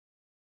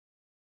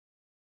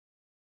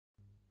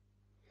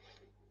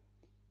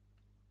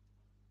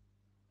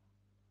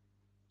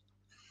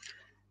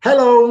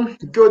Hello,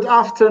 good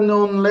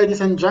afternoon,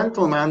 ladies and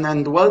gentlemen,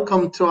 and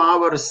welcome to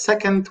our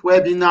second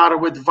webinar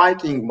with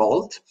Viking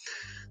Malt.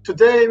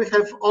 Today we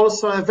have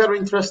also a very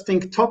interesting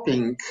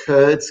topic.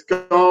 It's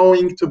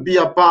going to be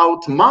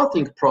about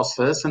malting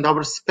process, and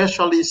our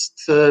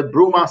specialist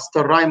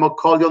brewmaster Raimo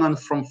Koljonen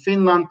from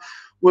Finland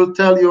will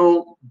tell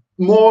you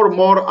more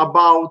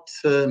about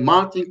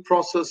malting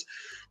process,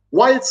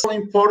 why it's so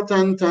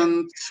important,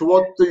 and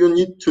what do you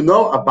need to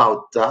know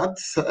about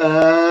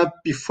that.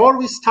 Before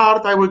we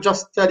start, I will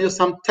just tell you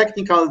some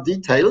technical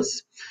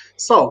details.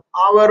 So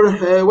our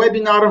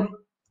webinar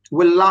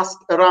will last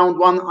around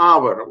 1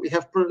 hour. We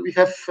have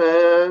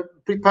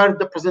prepared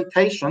the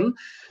presentation,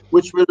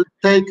 which will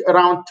take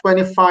around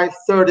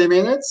 25-30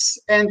 minutes,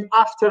 and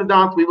after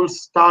that we will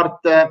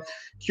start the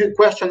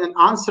question and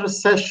answer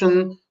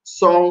session.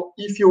 So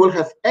if you will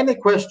have any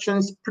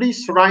questions,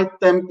 please write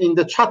them in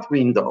the chat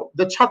window.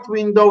 The chat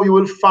window you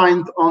will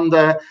find on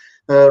the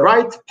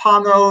right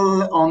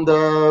panel, on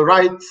the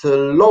right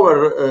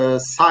lower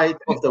side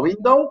of the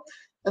window.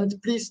 And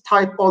please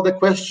type all the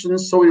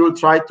questions so we will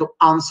try to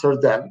answer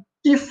them.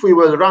 If we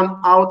will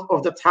run out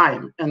of the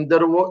time and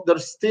there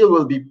still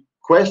will be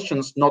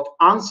questions, not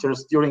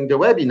answers during the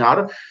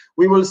webinar,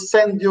 we will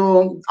send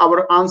you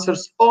our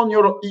answers on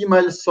your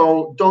email,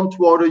 so don't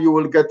worry, you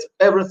will get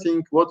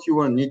everything what you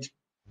will need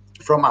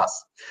from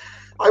us.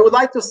 I would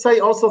like to say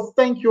also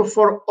thank you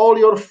for all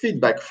your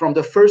feedback from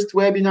the first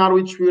webinar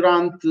which we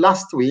ran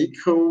last week.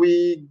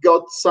 We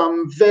got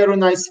some very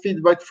nice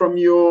feedback from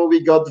you.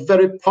 We got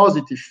very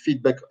positive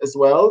feedback as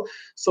well.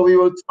 So we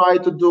will try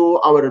to do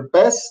our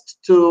best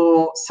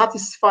to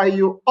satisfy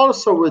you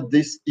also with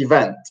this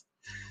event.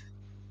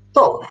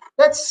 So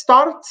let's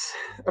start.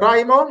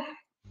 Raimo,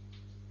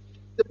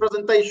 the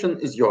presentation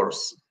is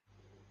yours.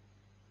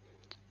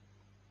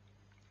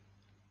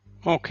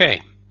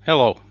 Okay,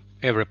 hello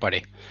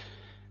everybody.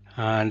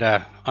 And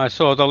I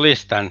saw the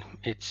list, and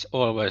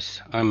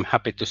I'm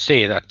happy to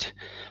see that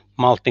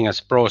malting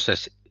as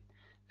process,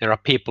 there are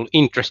people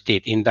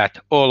interested in that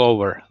all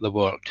over the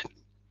world.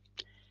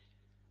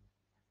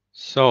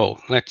 So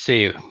let's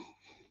see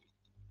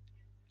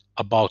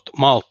about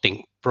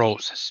malting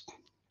process.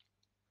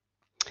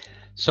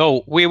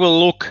 So we will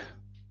look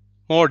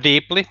more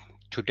deeply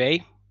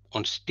today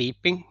on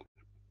steeping,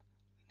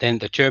 then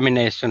the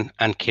germination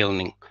and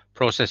kilning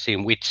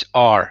processing, which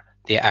are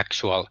the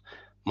actual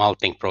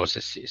malting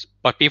processes.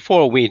 But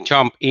before we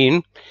jump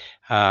in,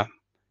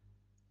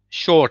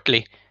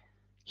 shortly,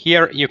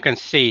 here you can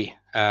see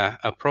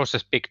a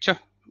process picture.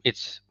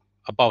 It's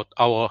about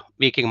our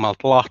Viking Malt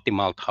Lahti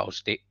malt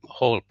house. The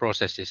whole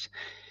process is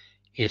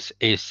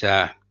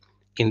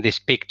in this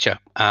picture,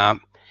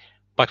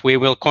 but we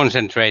will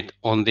concentrate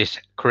on this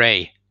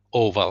gray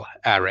oval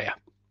area.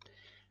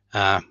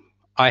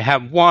 I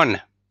have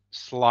one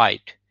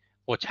slide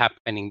what's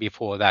happening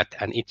before that,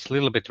 and it's a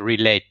little bit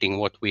relating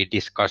what we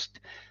discussed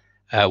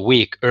a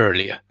week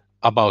earlier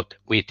about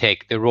we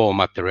take the raw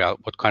material,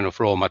 what kind of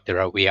raw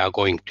material we are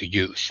going to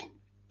use.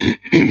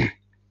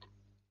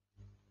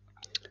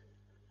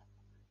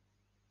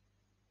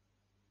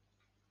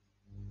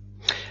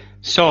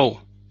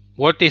 So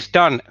what is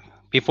done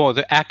before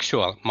the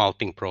actual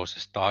malting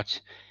process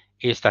starts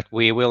is that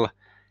we will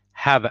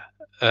have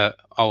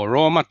our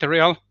raw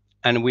material,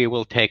 and we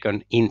will take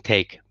an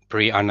intake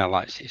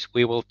pre-analysis.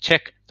 We will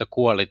check the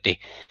quality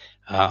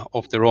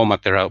of the raw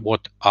material,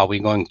 what are we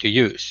going to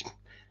use.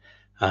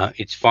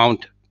 It's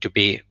found to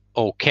be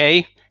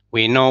okay.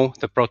 We know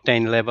the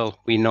protein level,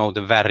 we know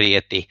the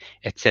variety,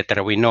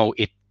 etc. We know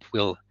it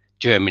will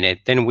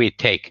germinate. Then we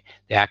take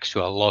the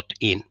actual lot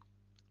in.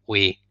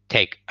 We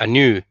take a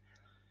new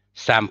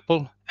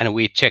sample and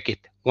we check it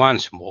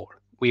once more.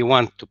 We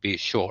want to be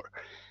sure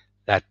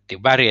that the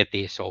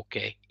variety is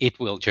okay. It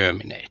will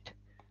germinate.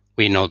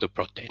 We know the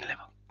protein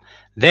level.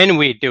 Then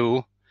we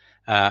do,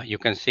 you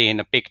can see in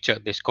the picture,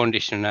 this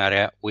condition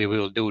area, we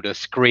will do the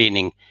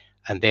screening,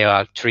 and there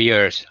are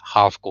triers,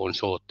 half-cone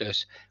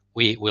sorters.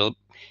 We will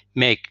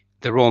make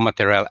the raw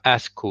material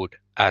as good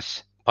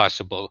as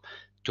possible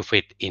to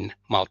fit in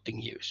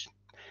malting use.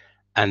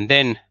 And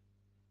then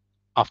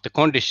after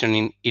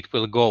conditioning, it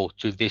will go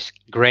to this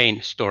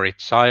grain storage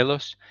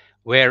silos,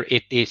 where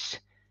it is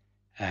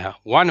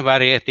one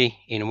variety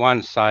in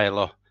one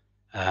silo,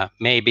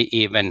 maybe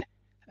even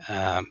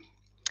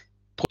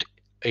put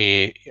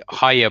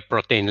higher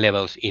protein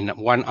levels in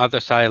one other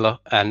silo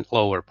and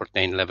lower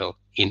protein level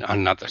in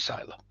another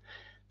silo.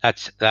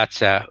 That's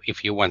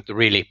if you want to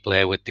really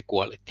play with the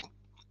quality.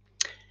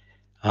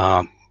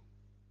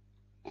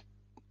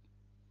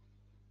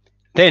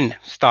 Then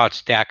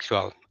starts the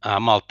actual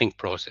malting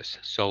process.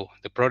 So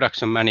the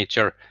production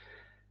manager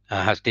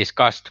has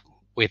discussed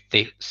with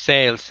the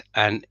sales,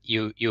 and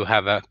you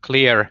have a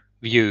clear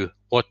view,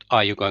 what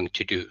are you going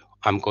to do?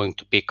 I'm going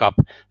to pick up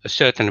a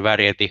certain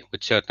variety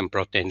with certain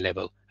protein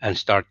level and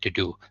start to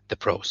do the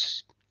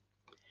process.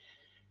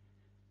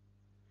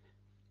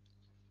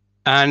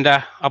 And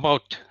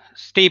about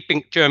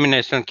steeping,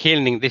 germination,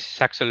 kilning, this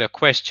is actually a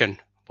question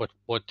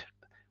what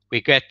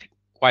we get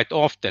quite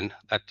often,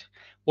 that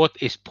what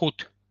is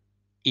put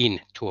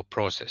into a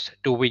process?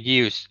 Do we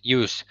use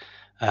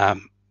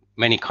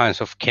many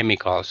kinds of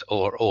chemicals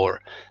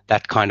or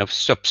that kind of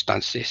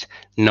substances?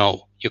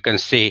 No. You can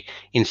see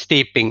in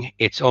steeping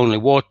it's only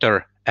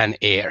water and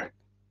air,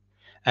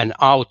 and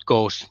out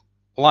goes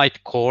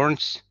light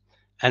corns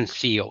and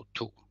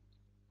CO2.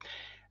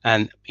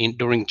 And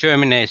during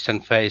germination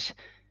phase,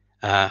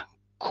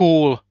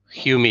 cool,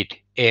 humid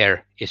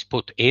air is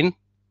put in,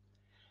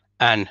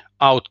 and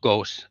out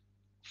goes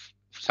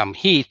some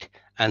heat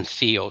and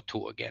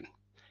CO2 again.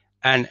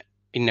 And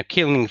in the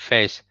kilning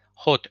phase,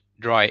 hot,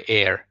 dry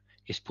air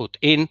is put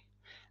in,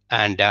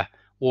 and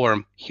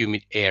warm,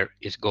 humid air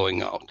is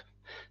going out.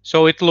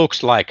 So it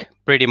looks like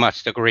pretty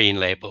much the green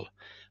label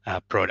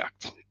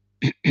product.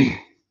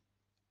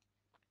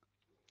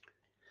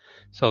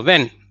 So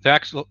then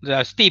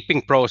the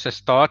steeping process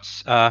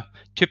starts.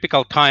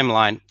 Typical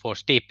timeline for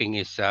steeping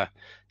is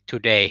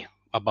today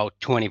about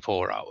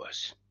 24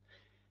 hours.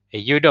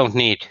 You don't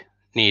need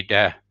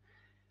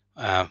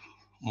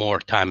more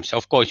time. So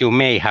of course, you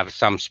may have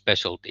some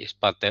specialties,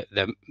 but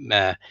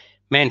the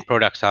main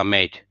products are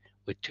made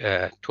with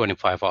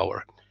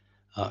 25-hour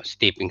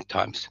steeping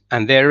times.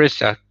 And there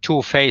is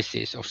 2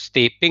 phases of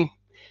steeping,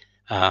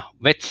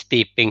 wet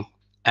steeping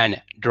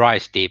and dry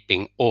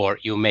steeping, or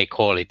you may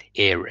call it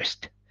air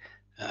rest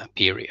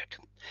period.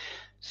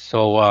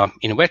 So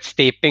in wet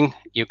steeping,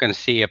 you can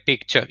see a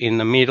picture in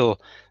the middle.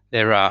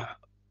 There are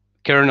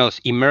kernels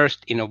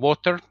immersed in a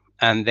water,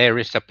 and there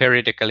is a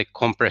periodically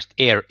compressed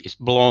air is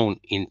blown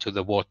into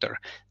the water.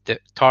 The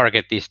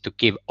target is to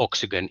give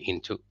oxygen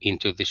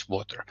into this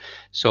water.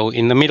 So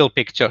in the middle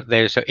picture,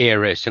 there's an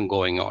aeration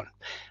going on.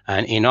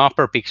 And in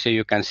upper picture,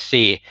 you can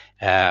see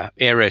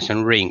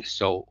aeration rings.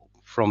 So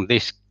from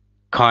this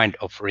kind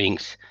of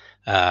rings,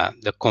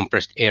 the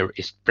compressed air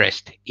is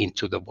pressed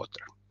into the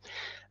water.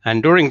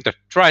 And during the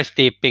dry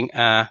steeping,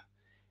 the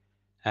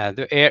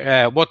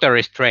water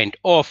is drained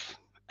off,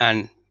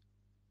 and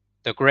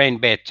the grain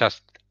bed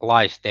just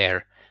lies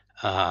there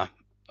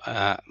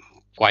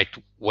quite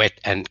wet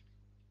and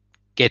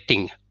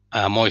getting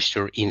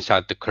moisture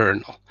inside the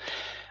kernel.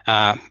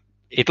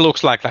 It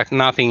looks like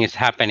nothing is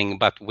happening,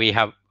 but we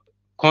have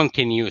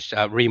continuous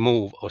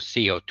remove of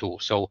CO2.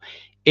 So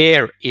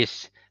air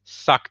is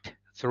sucked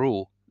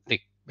through the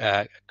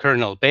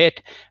kernel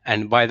bed,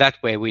 and by that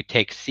way we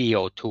take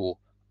CO2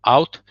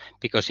 out,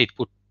 because it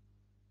would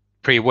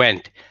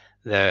prevent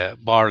the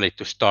barley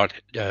to start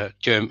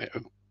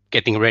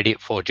getting ready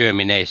for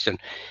germination.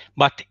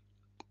 But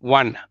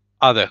one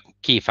other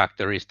key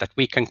factor is that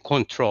we can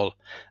control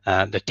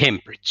the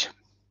temperature.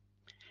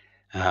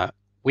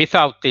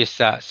 Without this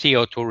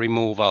CO2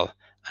 removal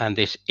and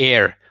this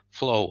air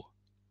flow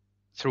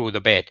through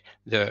the bed,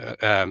 the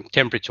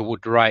temperature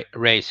would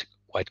rise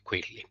quite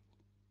quickly.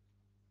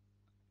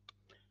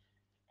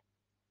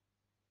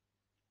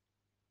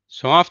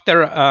 So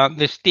after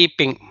the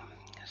steeping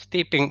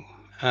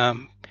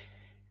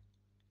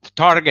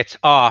targets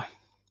are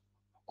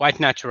quite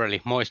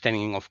naturally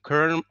moistening of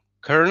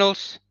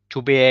kernels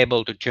to be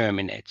able to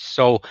germinate.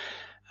 So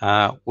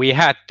we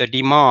had the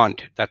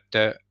demand that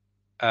the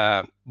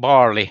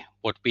barley,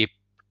 what we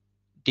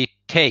did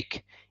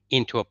take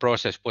into a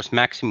process, was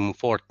maximum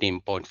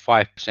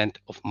 14.5%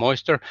 of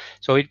moisture.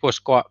 So it was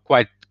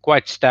quite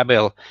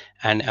stable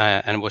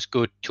and was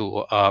good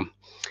to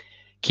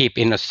keep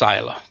in a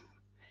silo.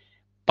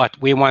 But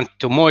we want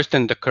to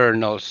moisten the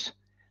kernels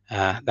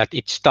that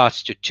it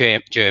starts to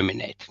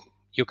germinate.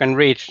 You can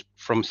read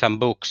from some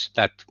books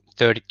that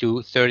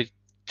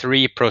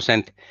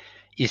 32-33%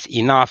 is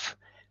enough,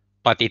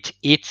 but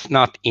it's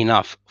not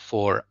enough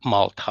for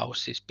malt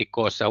houses,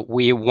 because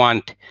we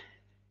want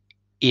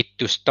it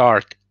to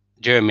start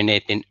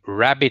germinating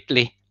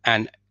rapidly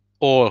and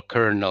all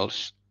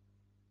kernels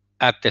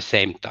at the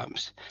same time.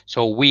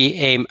 So we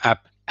aim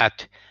up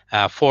at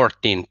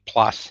 14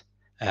 plus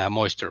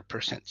moisture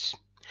percents.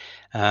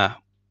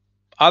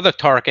 Other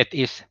target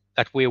is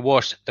that we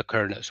wash the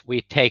kernels.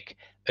 We take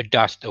a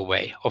dust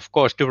away. Of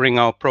course, during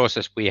our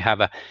process, we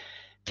have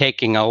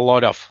taking a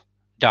lot of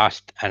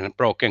dust and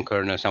broken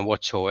kernels and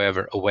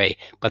whatsoever away,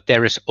 but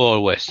there is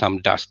always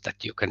some dust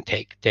that you can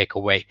take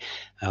away.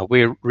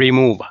 We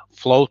remove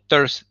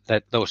floaters,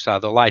 those are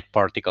the light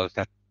particles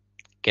that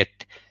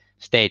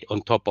stayed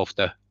on top of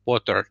the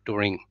water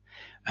during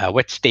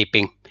wet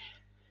steeping.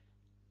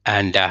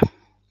 And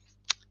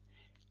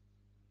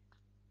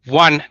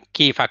one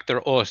key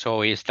factor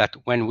also is that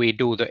when we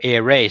do the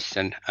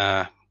aeration,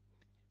 the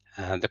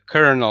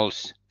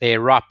kernels, they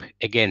rub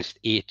against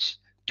each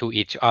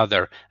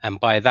other, and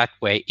by that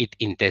way it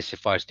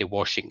intensifies the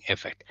washing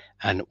effect,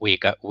 and we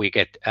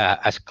get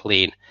as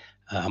clean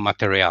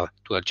material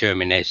to a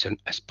germination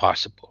as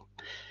possible.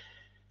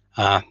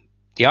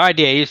 The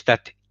idea is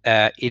that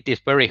it is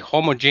very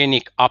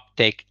homogenic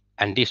uptake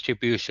and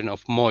distribution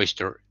of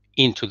moisture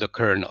into the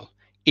kernel.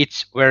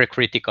 It's very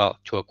critical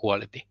to a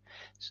quality,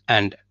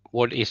 and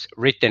what is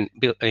written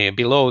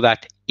below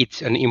that,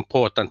 it's an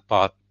important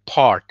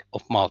part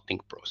of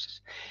malting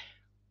process.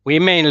 We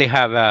mainly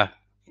have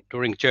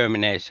during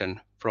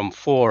germination from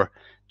 4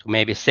 to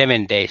maybe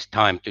 7 days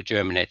time to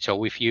germinate.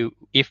 So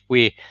if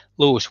we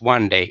lose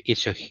 1 day,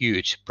 it's a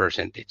huge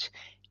percentage.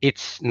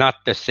 It's not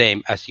the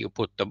same as you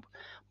put the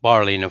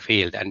barley in a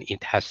field and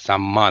it has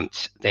some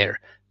months there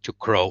to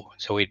grow.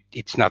 So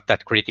it's not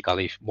that critical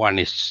if one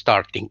is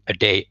starting a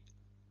day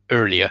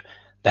earlier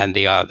than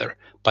the other.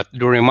 But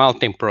during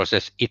malting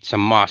process, it's a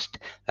must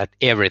that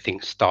everything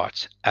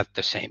starts at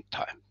the same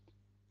time.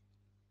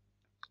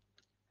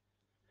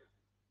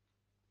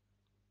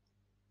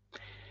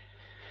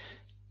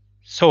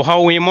 So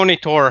how we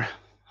monitor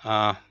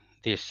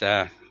this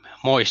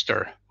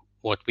moisture,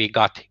 what we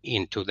got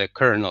into the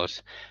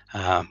kernels,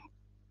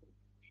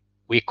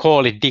 we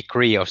call it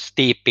degree of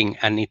steeping,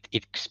 and it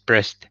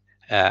expressed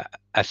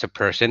as a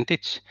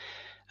percentage.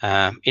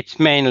 It's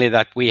mainly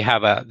that we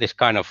have this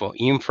kind of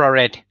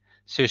infrared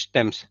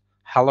systems,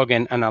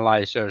 halogen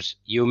analyzers.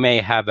 You may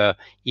have a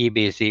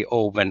EBC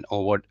oven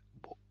or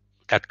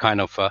that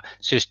kind of a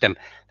system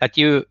that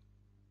you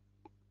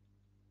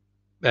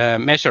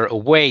measure a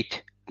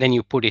weight, then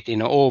you put it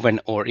in an oven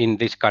or in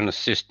this kind of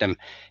system.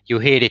 You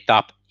heat it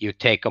up, you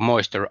take a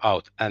moisture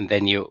out, and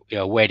then you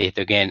wet it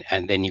again,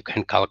 and then you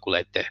can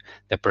calculate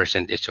the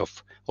percentage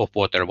of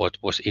water what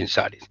was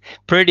inside it.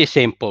 Pretty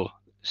simple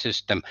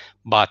system,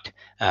 but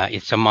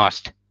it's a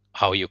must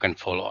how you can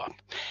follow up.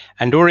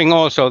 And during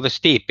also the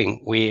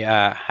steeping, we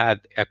had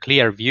a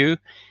clear view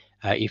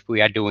if we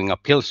are doing a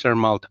Pilsner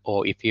malt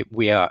or if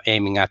we are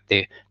aiming at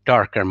the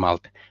darker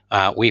malt.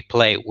 We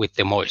play with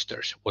the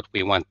moistures, what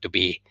we want to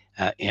be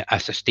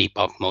as a steep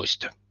out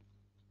moisture.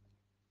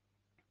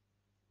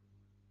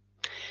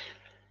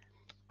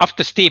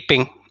 After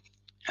steeping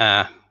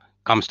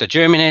comes the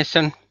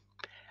germination,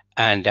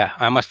 and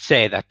I must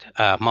say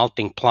that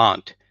malting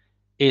plant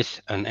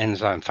is an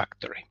enzyme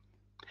factory.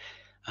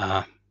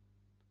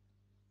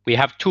 We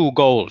have two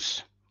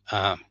goals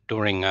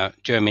during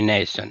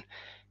germination,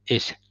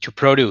 is to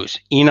produce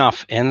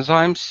enough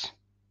enzymes,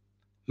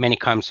 many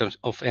kinds of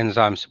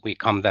enzymes. We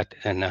come that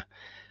in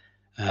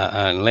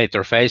a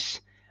later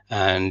phase.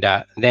 And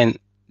then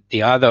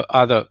the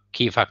other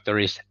key factor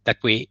is that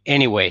we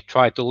anyway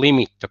try to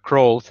limit the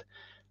growth,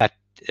 that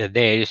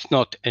there is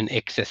not an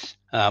excess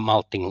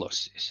malting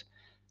losses.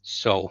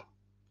 So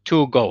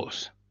 2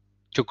 goals,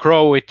 to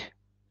grow it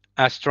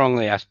as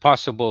strongly as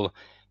possible,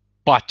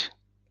 but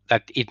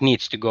that it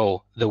needs to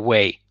go the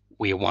way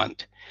we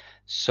want.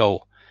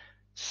 So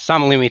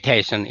some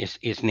limitation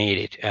is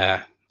needed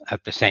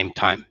at the same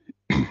time.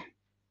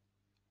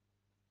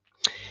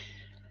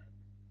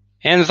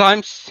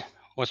 Enzymes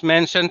was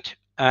mentioned,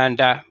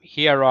 and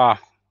here are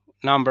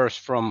numbers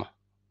from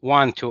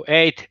 1 to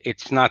 8.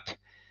 It's not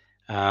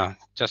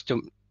just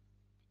to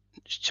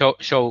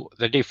show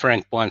the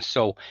different ones.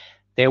 So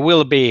there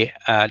will be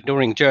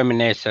during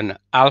germination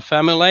alpha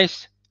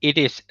amylase. It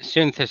is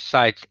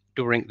synthesized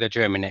during the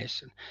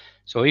germination.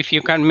 So if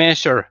you can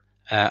measure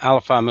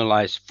alpha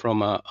amylase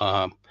from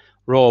a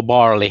raw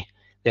barley,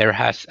 there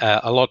has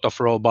a lot of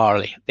raw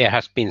barley. There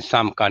has been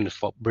some kind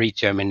of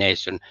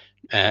pre-germination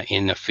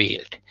in the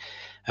field.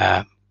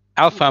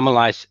 Alpha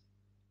amylase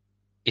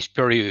is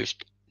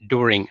produced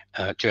during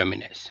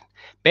germination.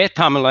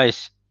 Beta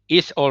amylase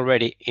is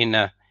already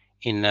in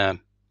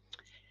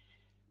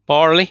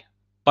barley,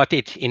 but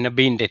it's in a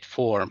binded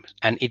form,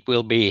 and it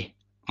will be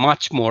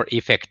much more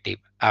effective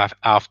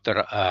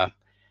after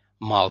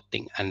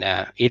malting, and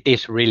it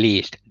is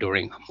released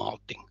during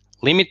malting.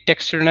 Limit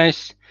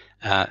dextrinase,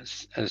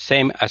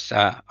 same as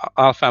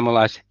alpha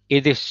amylase,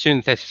 it is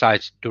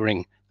synthesized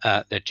during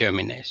the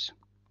germination.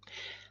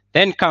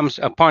 Then comes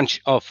a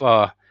bunch of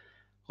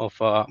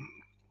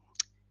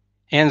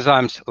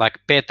enzymes like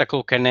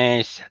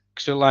beta-glucanase,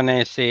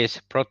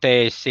 xylanases,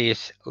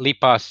 proteases,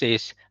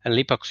 lipases, and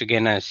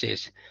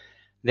lipoxygenases.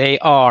 They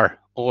are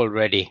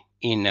already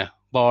in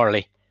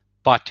barley,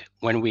 but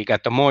when we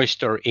get the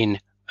moisture in,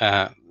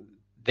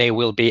 they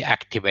will be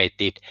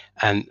activated,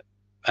 and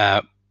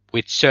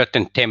with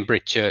certain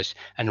temperatures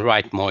and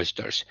right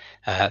moistures,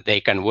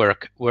 they can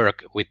work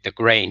with the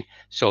grain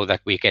so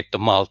that we get the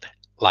malt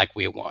like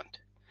we want.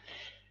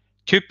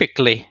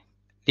 Typically,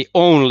 the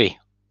only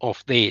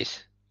of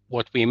these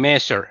what we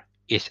measure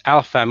is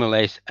alpha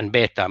amylase and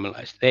beta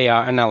amylase. They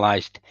are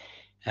analyzed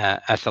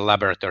as a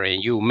laboratory.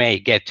 You may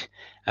get,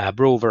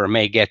 brewer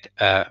may get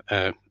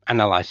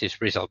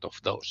analysis result of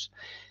those.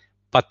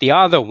 But the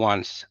other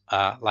ones,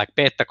 like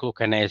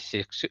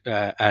beta-glucanase,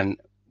 and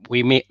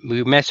we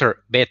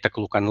measure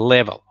beta-glucan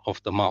level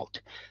of the malt.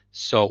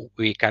 So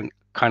we can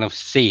kind of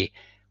see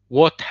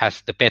what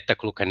has the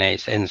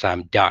beta-glucanase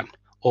enzyme done.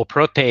 Or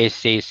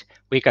proteases,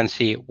 we can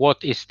see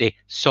what is the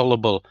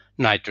soluble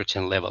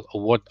nitrogen level,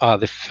 or what are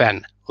the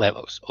FAN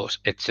levels, or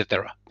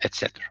etc.,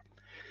 etc.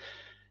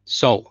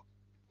 So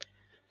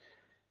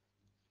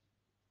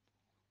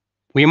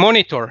we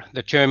monitor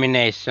the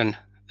germination,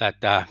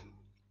 that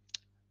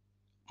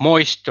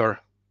moisture,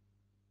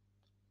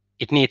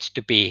 it needs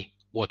to be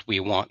what we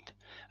want.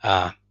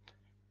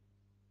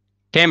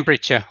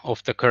 Temperature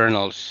of the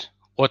kernels,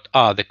 what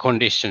are the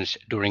conditions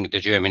during the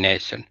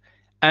germination,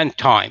 and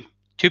time,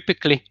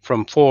 typically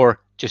from 4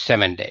 to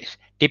 7 days.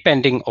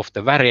 depending of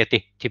the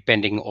variety,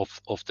 depending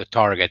of the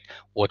target,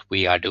 what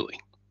we are doing.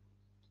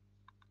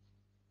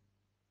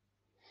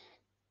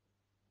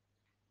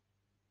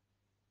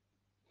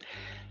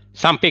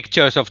 Some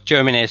pictures of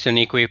germination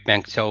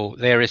equipment. So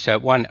there is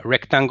one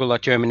rectangular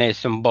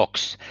germination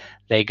box.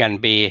 They can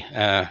be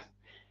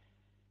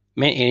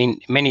in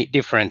many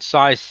different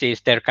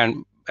sizes. There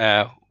can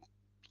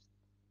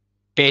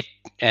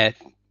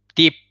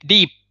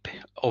deep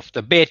of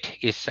the bed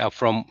is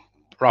from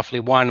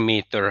roughly 1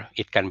 meter.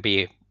 It can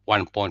be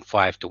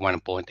 1.5 to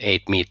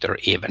 1.8 meter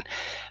even.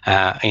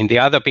 In the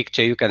other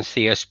picture, you can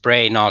see a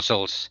spray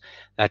nozzles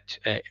that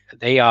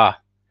they are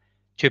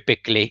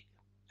typically,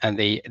 and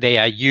they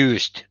are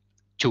used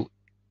to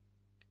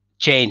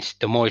change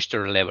the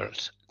moisture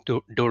levels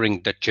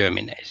during the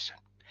germination.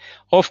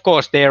 Of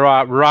course, there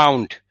are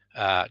round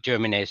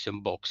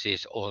germination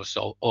boxes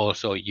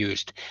also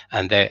used,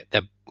 and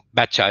the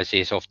batch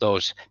sizes of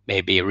those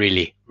may be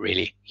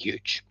really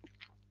huge.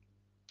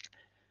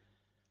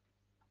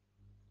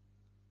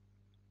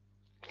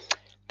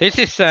 This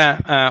is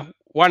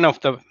one of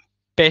the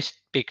best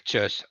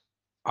pictures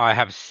I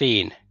have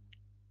seen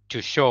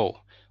to show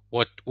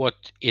what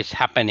is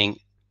happening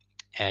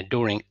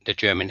during the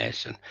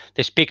germination.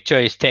 This picture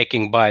is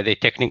taken by the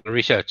Technical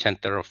Research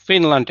Center of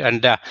Finland,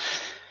 and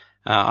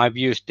I've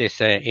used this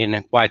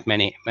in quite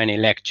many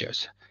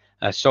lectures.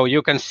 So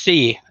you can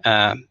see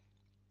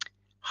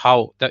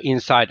how the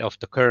inside of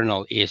the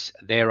kernel is.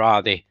 There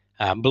are the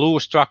blue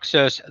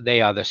structures,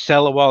 they are the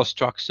cell wall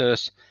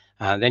structures.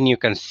 Then you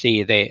can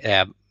see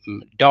the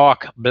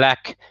dark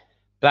black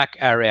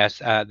areas,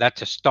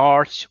 that's a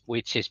starch,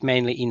 which is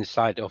mainly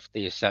inside of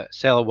these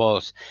cell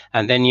walls.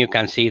 And then you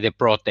can see the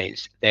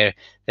proteins. There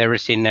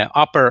is in the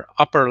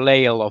upper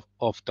layer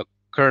of the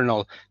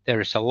kernel,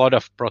 there is a lot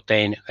of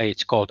protein.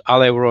 It's called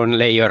aeration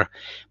layer,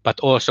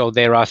 but also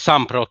there are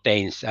some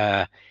proteins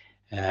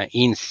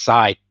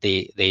inside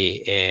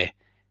the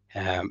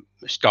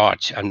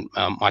starch and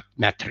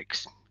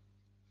matrix.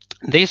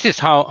 This is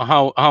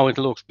how it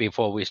looks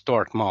before we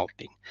start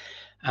malting.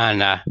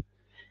 And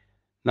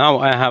now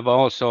I have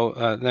also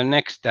the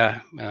next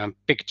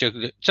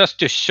picture just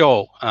to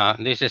show.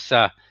 This is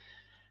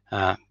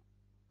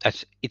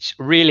it's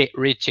really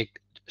rigid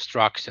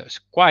structures,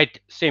 quite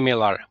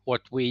similar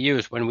what we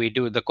use when we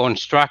do the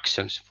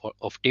constructions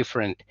of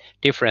different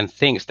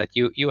things. That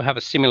you have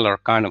a similar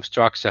kind of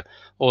structure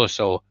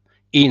also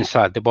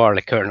inside the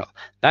barley kernel.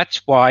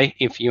 That's why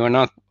if you are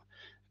not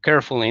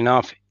careful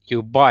enough,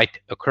 you bite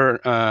a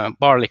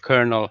barley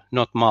kernel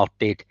not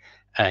malted,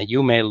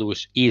 you may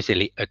lose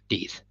easily a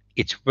teeth.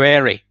 It's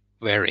very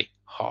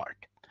hard.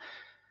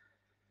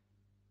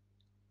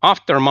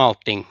 After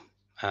malting,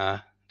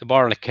 the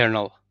barley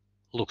kernel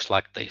looks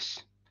like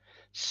this.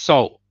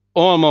 So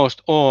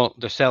almost all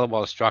the cell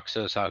wall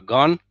structures are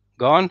gone.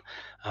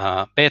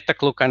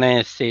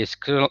 Beta-glucanases,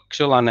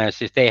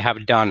 xylanases, they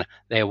have done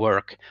their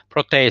work.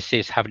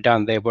 Proteases have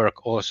done their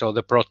work. Also,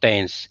 the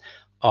proteins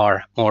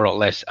are more or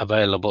less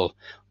available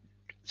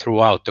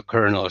throughout the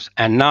kernels.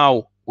 And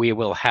now we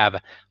will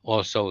have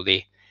also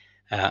the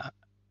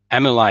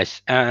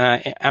amylases,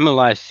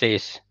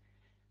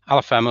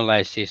 alpha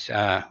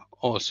amylases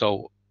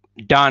also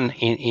done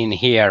in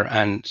here,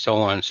 and so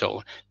on.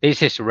 So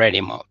this is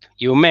ready malt.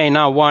 You may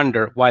now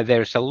wonder why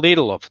there's a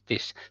little of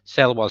this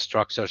cell wall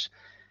structures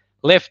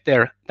left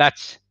there.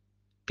 That's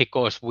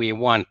because we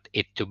want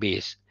it to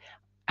be.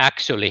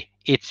 Actually,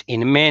 it's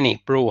in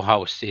many brew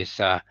houses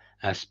a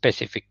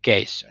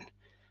specification.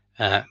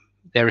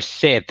 There is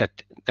said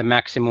that the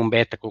maximum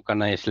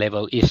beta-glucanase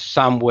level is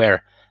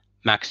somewhere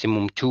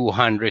maximum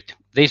 200.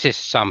 This is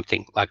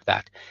something like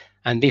that,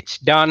 and it's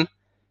done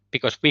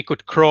because we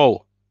could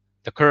grow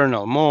the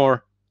kernel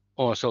more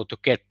also to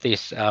get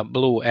this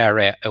blue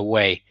area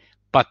away,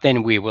 but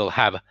then we will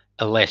have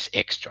a less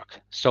extract.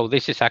 So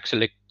this is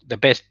actually the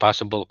best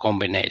possible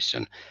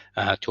combination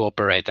to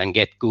operate and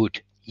get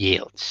good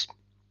yields.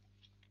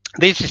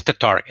 This is the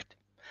target.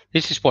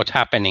 This is what's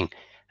happening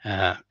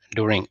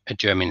during a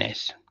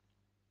germination.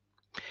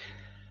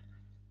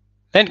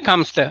 Then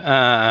comes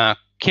the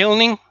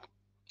kilning,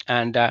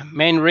 and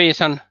main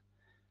reason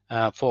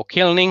for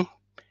kilning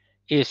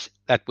is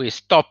that we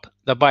stop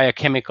the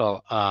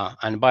biochemical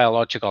and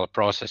biological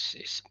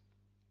processes.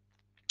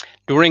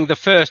 During the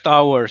first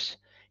hours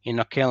in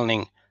a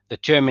kilning, the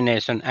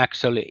germination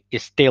actually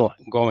is still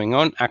going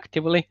on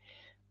actively,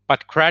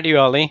 but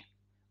gradually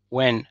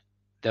when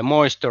the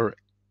moisture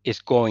is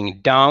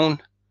going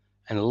down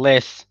and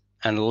less,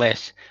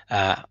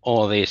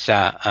 all these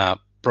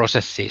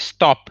processes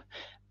stop,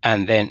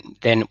 and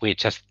then we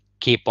just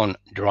keep on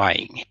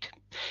drying it.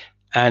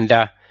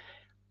 And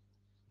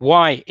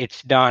why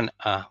it's done,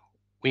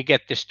 we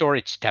get the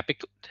storage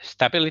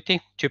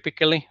stability.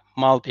 Typically,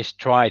 malt is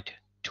dried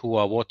to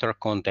a water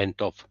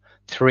content of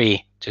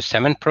 3 to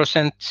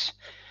 7%.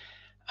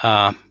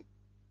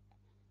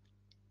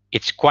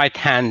 It's quite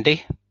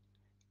handy.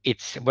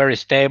 It's very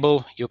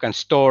stable. You can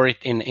store it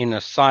in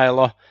a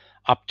silo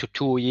up to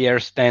 2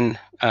 years, then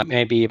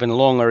maybe even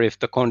longer if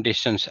the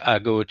conditions are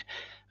good.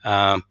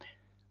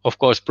 Of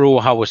course, brew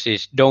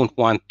houses don't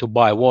want to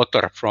buy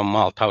water from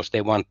malt house.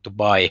 They want to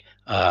buy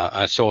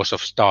a source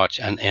of starch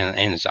and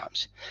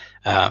enzymes.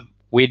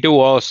 We do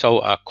also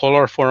a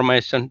color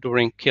formation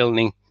during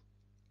kilning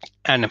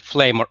and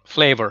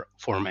flavor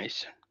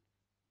formation.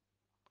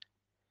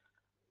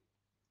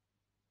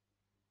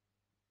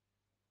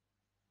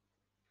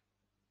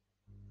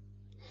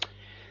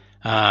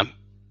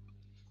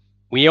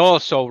 We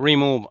also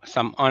remove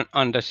some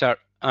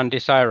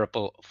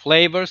undesirable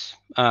flavors.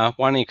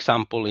 One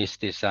example is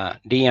this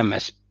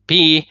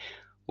DMSP,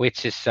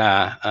 which is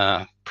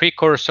a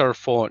precursor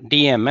for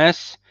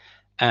DMS,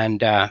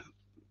 and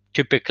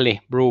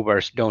typically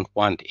brewers don't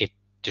want it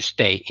to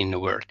stay in the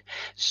wort.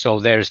 So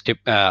there's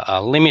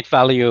a limit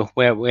value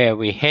where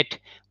we hit,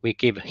 we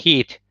give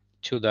heat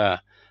to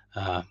the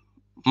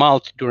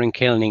malt during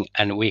kilning,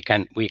 and we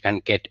can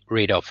get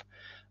rid of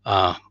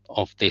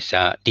this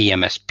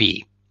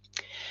DMSP.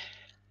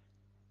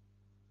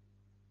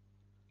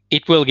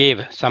 It will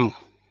give some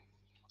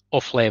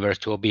off flavors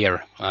to a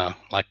beer,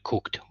 like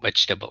cooked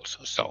vegetables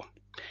or so.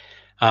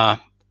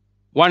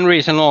 One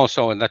reason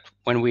also that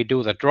when we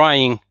do the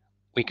drying,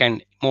 we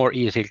can more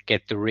easily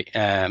get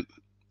the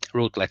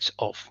rootlets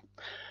off.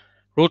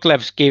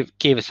 Rootlets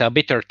gives a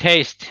bitter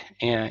taste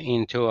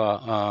into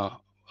a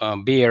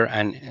beer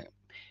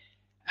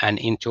and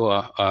into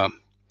a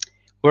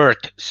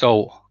wort,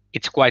 so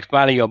it's quite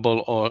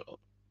valuable. Or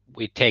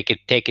we take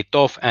it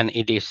off, and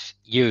it is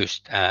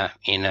used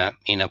in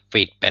a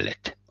feed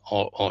pellet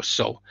or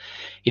so.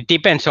 It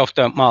depends of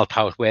the malt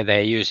house where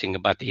they're using,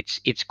 but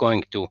it's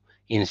going to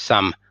in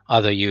some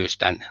other use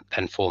than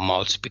for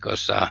malts,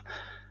 because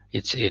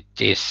it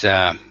is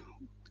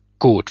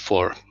good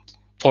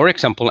for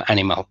example,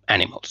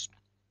 animals.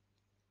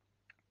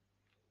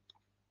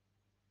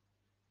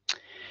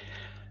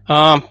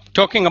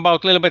 Talking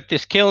about a little bit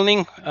this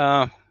kilning,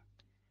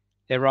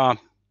 there are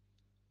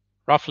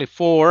roughly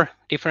 4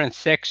 different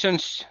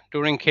sections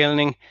during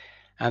kilning,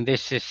 and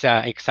this is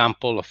an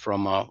example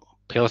from a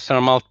Pilsner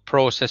malt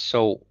process.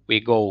 So we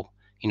go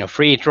in a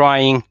free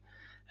drying.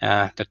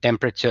 The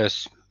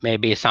temperatures may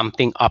be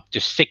something up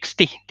to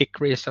 60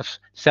 degrees of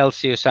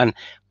Celsius, and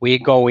we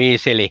go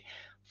easily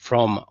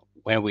from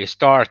when we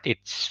start,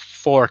 it's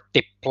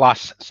 40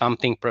 plus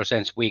something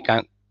percent. We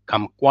can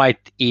come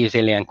quite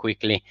easily and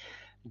quickly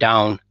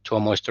down to a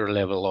moisture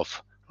level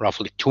of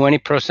roughly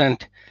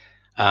 20%.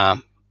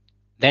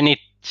 Then it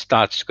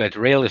starts to get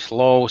really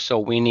slow, so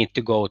we need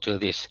to go to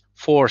this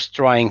forced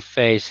drying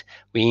phase.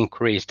 We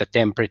increase the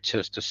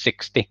temperatures to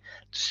 60 to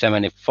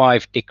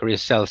 75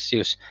 degrees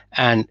Celsius,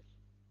 and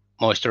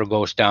moisture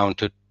goes down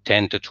to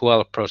 10 to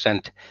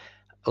 12%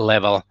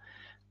 level,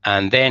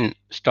 and then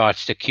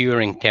starts the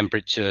curing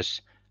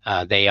temperatures.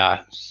 They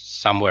are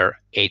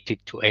somewhere 80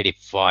 to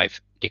 85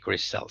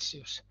 degrees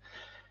Celsius.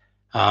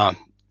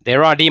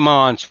 There are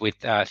demands with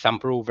some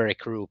brewery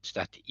groups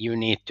that you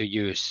need to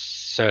use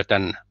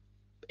certain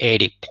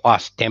 80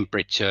 plus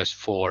temperatures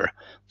for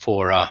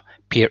 2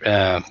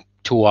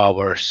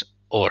 hours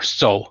or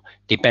so.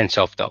 Depends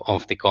of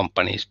the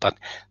companies, but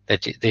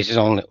this is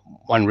only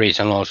one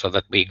reason also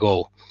that we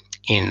go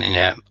in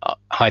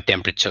high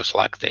temperatures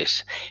like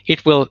this.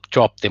 It will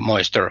drop the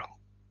moisture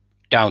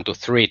down to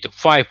 3 to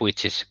 5,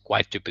 which is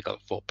quite typical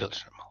for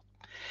Pilsner malt.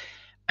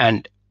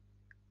 And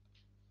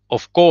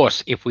of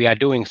course, if we are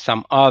doing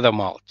some other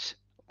malts,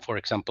 for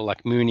example,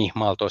 like Muni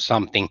malt or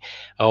something,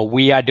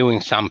 we are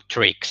doing some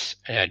tricks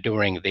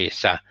during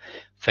these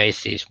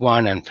phases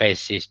 1 and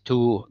phases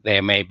 2.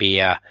 There may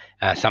be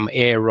some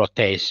air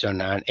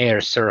rotation and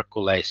air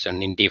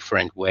circulation in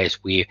different ways.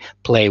 We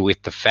play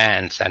with the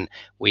fans, and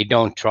we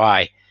don't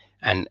try,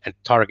 and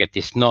target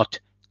is not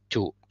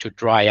to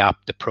dry up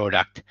the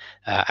product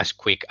as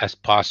quick as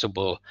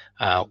possible.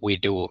 We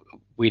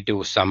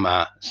do some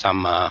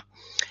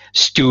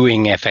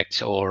stewing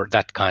effects or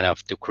that kind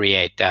of to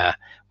create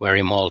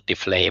very malty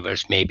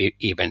flavors, maybe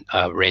even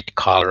a red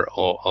color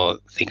or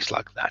things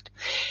like that.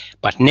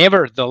 But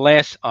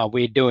nevertheless, are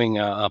we doing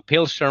a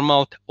Pilsner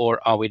malt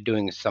or are we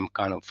doing some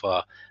kind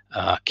of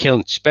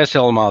kiln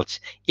special malts?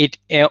 It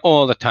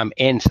all the time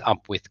ends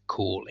up with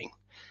cooling.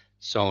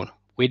 So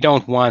we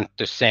don't want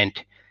to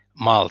send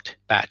malt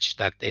batch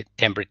that the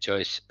temperature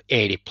is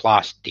 80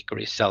 plus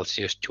degrees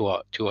Celsius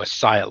to a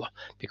silo,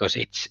 because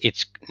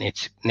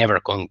it's never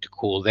going to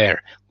cool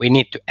there. We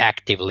need to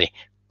actively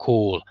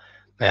cool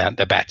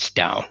the batch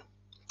down,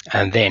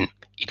 and then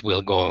it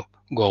will go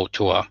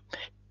to a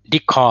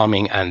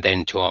decalming and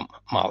then to a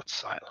malt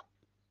silo.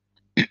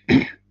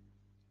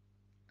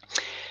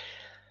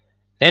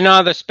 Then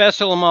are the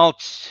special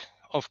malts.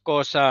 Of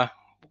course,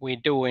 we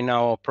do in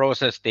our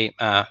process the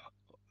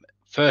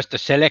first the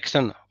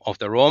selection of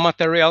the raw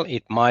material.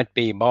 It might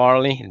be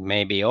barley, it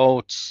may be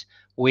oats,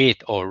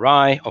 wheat or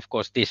rye. Of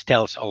course, this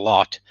tells a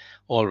lot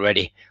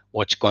already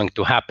what's going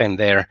to happen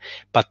there.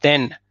 But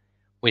then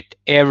with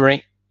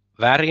every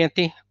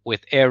variety,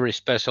 with every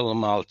special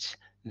malts,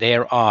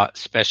 there are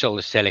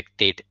specially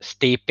selected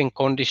steeping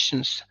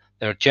conditions.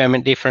 There are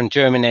different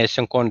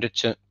germination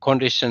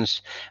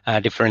conditions,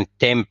 different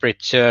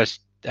temperatures,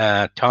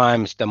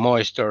 times, the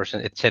moistures,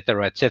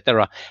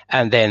 etc.,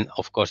 and then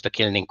of course the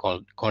kilning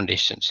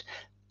conditions.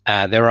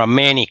 There are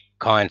many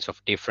kinds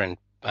of different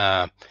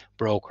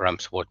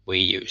programs what we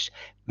use.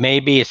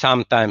 Maybe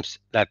sometimes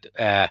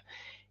that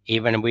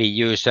even we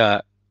use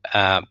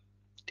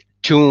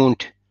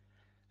tuned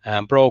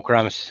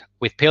programs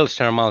with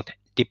Pilsner malt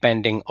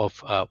depending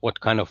of what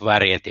kind of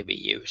variety we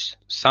use.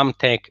 Some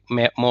take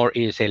more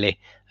easily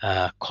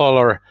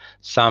color,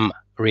 some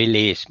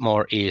release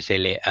more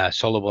easily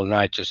soluble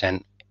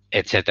nitrogen,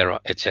 etc.,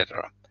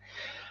 etc.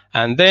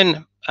 And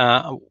then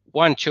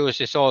one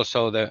choices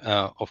also the,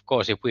 of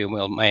course, if we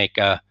will make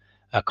a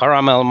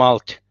caramel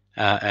malt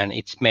and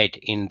it's made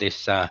in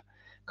this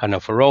kind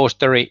of a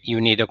roastery,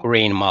 you need a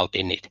green malt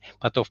in it.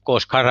 But of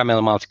course,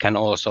 caramel malts can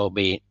also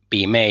be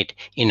made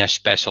in a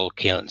special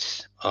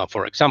kilns.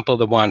 For example,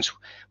 the ones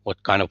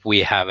what kind of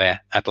we have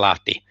at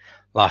Lahti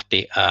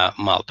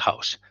Malt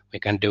House. We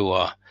can do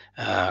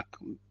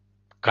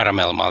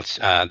caramel malts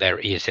there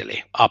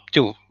easily, up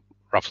to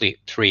roughly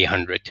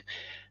 300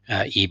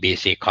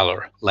 EBC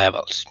color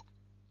levels.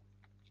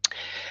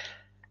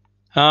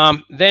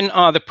 Then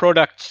are the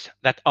products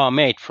that are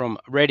made from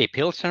ready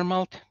Pilsner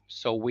malt.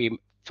 So we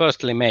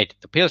firstly made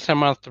the Pilsner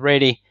malt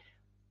ready,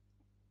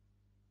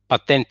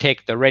 but then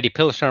take the ready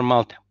Pilsner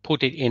malt,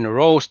 put it in a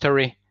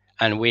roastery,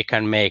 and we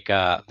can make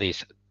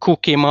these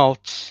cookie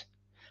malts.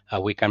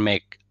 We can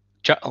make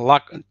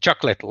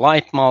chocolate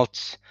light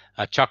malts,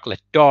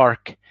 chocolate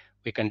dark.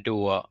 We can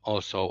do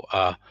also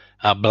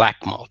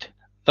black malt.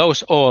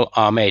 Those all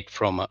are made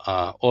from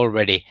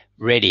already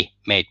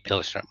ready-made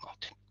Pilsner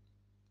malt.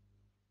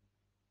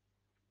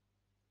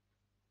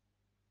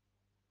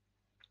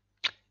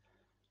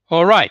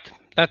 All right,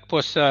 that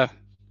was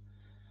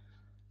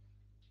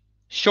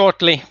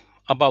shortly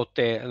about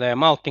the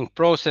malting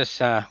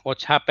process,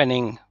 what's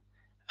happening,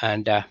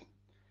 and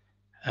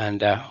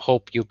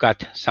hope you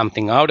got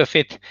something out of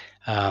it.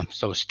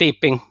 So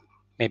steeping,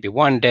 maybe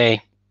 1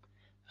 day,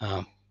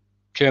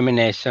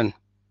 germination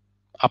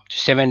up to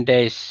 7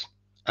 days,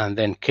 and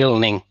then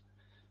kilning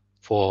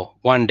for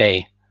 1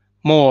 day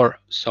more.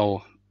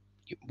 So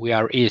we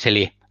are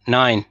easily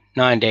 9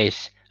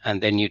 days,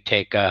 and then you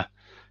take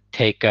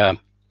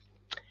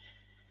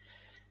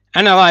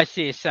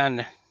analysis,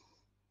 and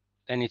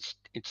then it's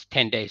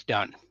 10 days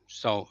done.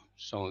 So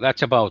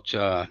that's about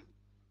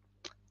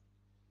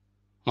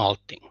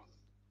malting.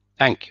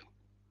 Thank you.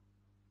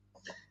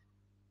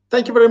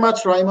 Thank you very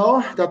much,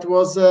 Raimo. That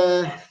was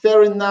a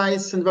very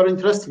nice and very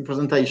interesting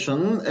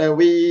presentation.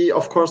 We,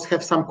 of course,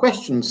 have some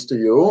questions to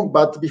you,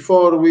 but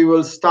before we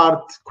will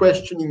start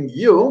questioning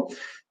you,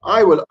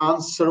 I will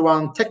answer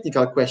one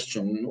technical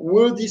question.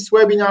 Will these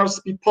webinars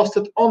be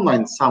posted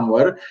online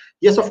somewhere?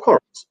 Yes, of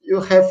course.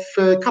 You have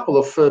a couple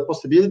of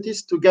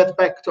possibilities to get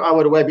back to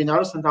our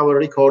webinars and our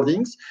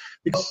recordings,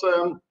 because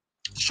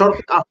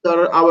shortly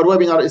after our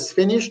webinar is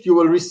finished, you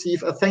will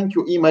receive a thank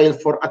you email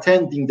for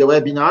attending the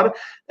webinar.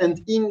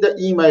 And in the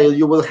email,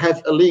 you will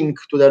have a link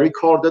to the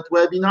recorded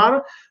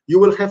webinar. You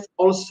will have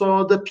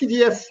also the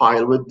PDF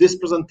file with this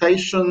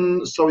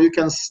presentation, so you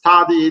can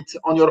study it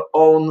on your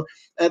own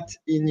and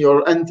in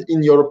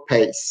your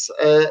pace.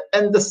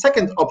 And the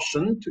second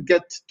option to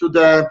get to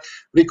the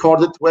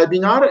recorded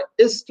webinar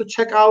is to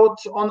check out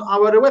on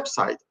our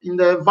website. In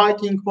the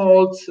Viking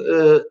Malt,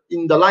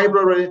 in the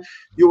library,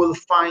 you will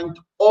find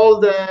all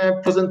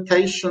the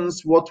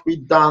presentations, what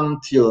we've done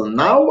till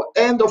now.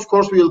 And of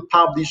course, we will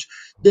publish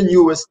the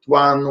newest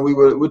one,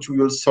 which we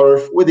will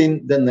serve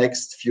within the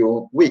next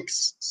few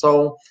weeks.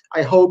 So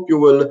I hope you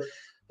will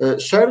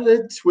share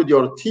it with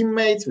your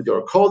teammates, with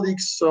your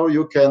colleagues, so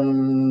you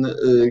can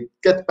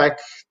get back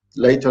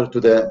later to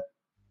the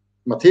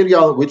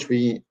material which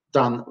we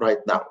done right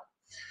now.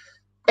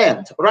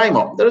 And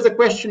Raimo, there is a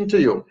question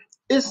to you.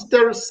 Is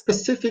there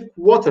specific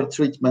water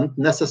treatment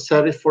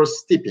necessary for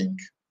steeping?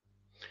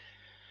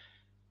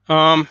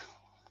 The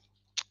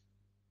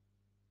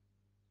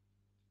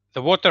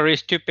water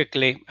is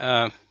typically,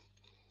 for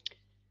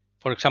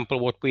example,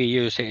 what we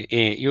use at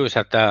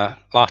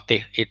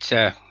Lahti.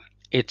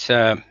 It's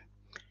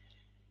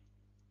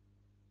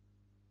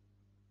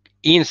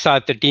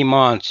inside the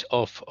demands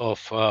of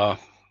a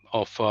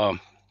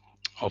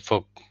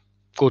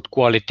good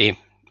quality.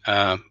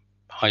 How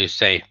you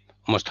say,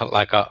 almost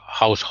like a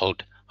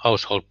household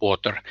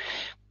water.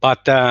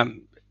 But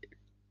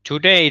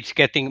today it's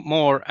getting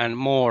more and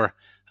more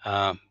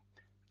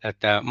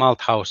that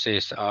malt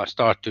houses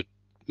start to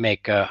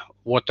make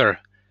water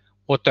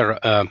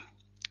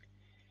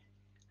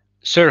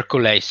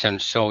circulation.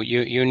 So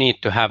you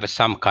need to have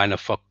some kind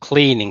of a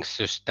cleaning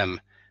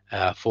system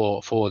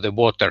for the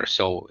water.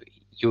 So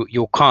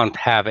you can't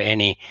have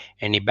any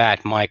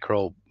bad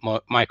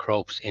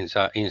microbes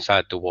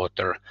inside the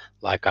water,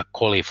 like a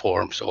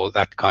coliforms or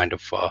that kind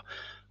of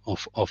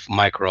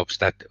microbes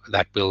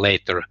that will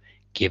later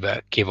give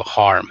a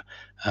harm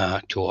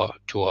to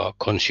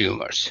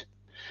consumers.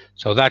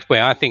 So that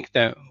way, I think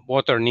the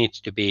water needs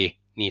to be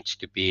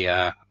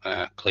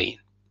clean.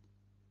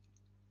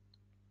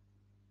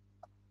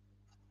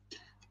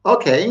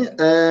 Okay,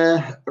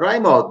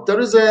 Raimo, there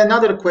is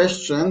another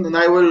question, and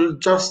I will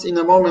just in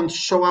a moment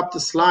show up the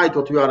slide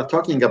what we are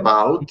talking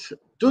about.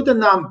 Do the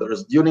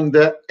numbers during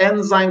the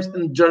enzymes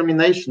and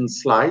germination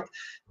slide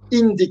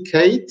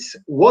indicate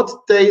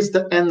what days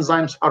the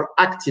enzymes are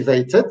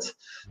activated,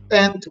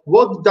 and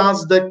what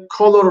does the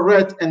color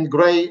red and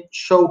gray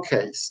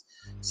showcase?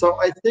 So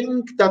I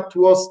think that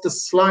was the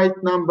slide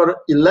number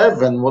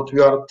 11, what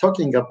we are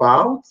talking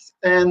about,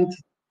 and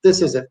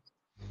this is it.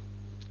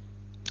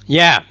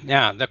 Yeah,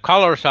 the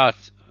colors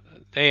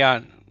they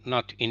are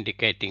not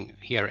indicating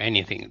here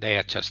anything. They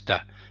are just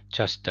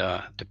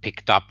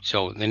picked up.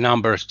 So the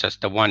numbers,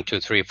 just the 1,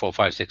 2, 3, 4,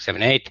 5, 6,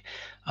 7, 8,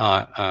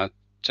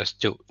 just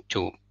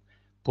to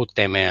put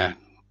them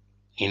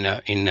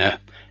in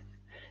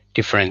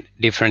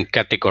different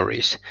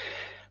categories.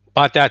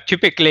 But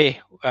typically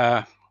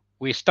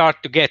we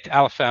start to get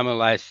alpha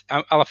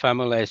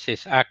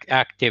amylases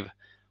active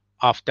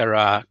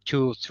after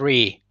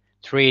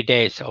 3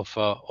 days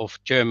of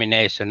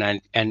germination,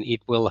 and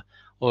it will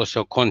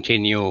also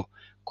continue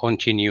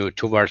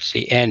towards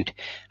the end.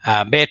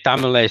 Beta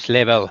amylase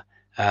level,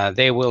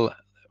 they will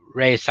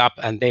raise up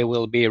and they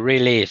will be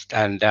released,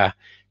 and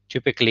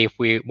typically if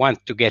we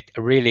want to get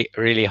a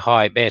really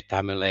high beta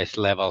amylase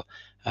level,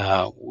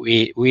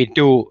 we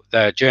do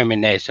the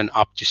germination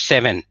up to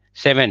seven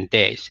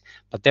days.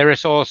 But there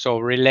is also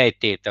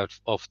related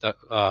of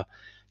the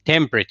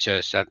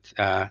temperatures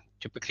that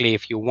typically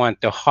if you want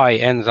the high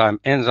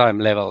enzyme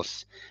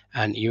levels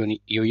and you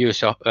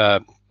use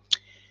a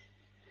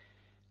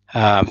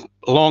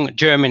long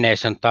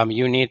germination time,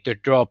 you need to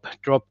drop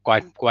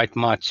quite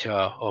much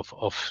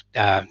of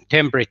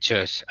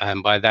temperatures,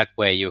 and by that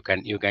way you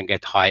can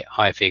get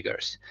high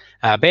figures.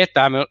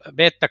 Beta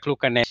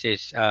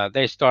glucanases,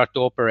 they start to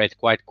operate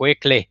quite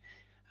quickly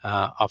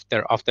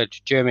after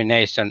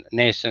germination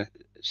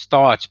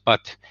starts,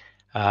 but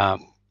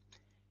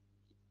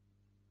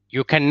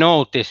you can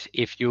notice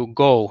if you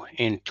go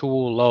in too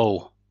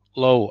low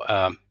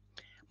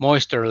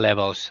moisture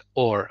levels,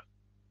 or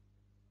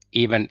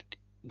even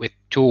with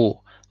too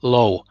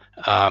low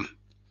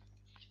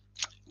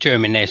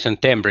germination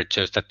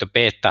temperatures, that the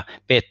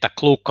beta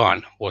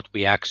glucan, what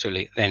we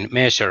actually then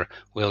measure,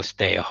 will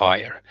stay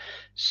higher.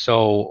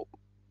 So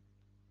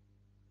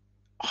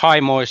high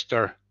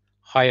moisture,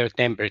 higher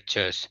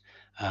temperatures,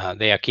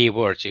 they are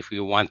keywords if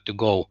you want to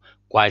go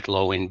quite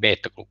low in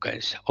beta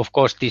glucans. Of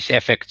course, this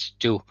affects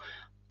to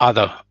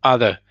other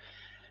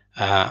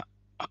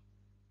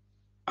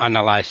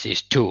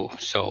analysis too.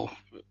 So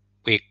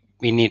we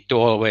need to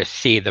always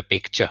see the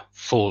picture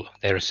full.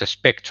 There is a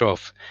spectrum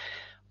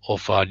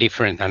of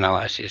different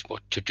analysis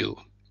what to do.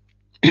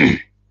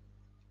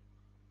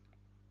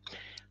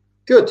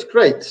 Good,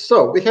 great.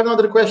 So we have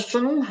another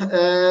question.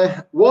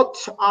 Why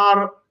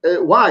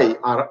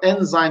are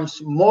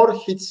enzymes more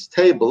heat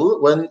stable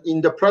when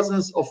in the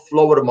presence of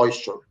lower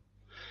moisture?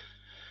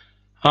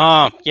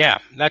 Yeah,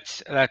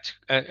 that's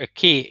a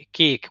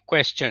key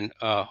question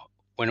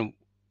when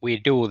we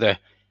do the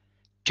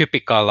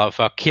typical of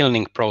a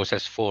kilning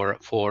process for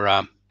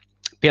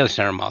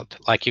Pilsner malt.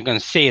 Like you can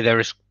see, there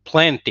is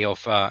plenty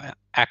of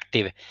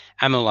active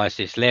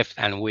amylases left,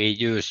 and we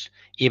use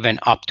even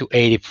up to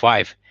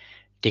 85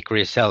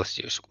 degrees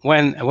Celsius.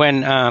 When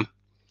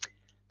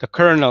the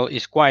kernel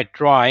is quite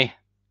dry,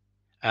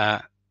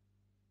 the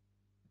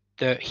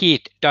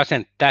heat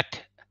doesn't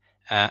that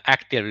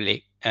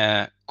actively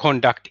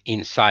conduct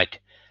inside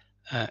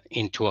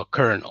into a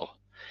kernel.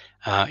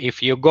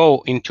 If you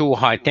go in too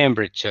high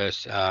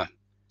temperatures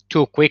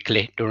too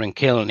quickly during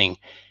kilning,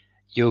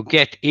 you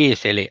get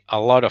easily a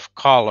lot of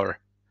color,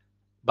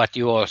 but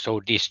you also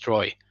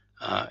destroy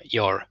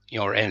your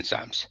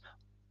enzymes.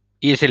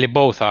 Easily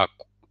both are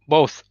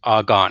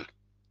gone,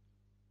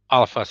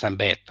 alphas and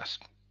betas.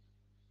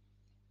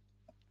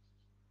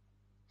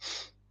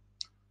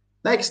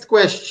 Next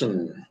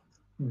question.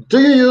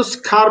 Do you use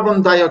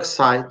carbon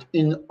dioxide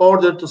in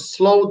order to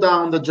slow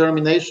down the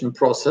germination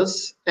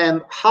process?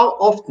 And how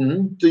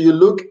often do you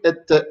look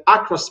at the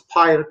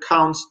acrospire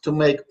counts to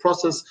make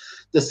process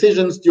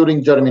decisions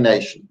during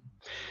germination?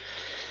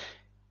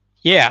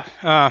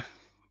 Yeah,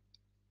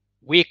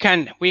 we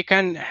can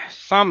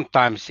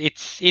sometimes.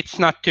 It's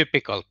not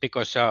typical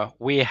because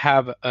we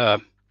have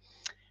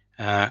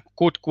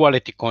good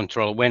quality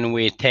control when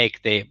we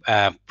take the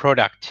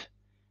product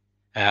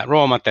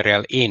raw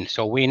material in,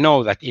 so we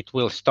know that it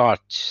will start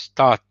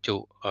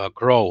to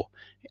grow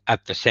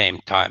at the same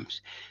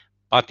times.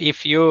 But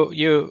if you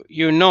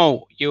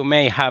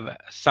may have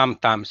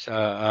sometimes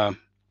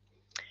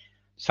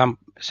some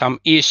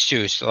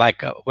issues,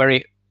 like a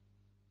very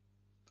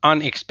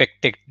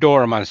unexpected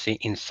dormancy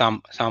in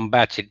some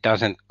batch, it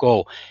doesn't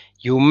go.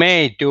 You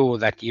may do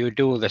that. You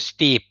do the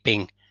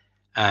steeping,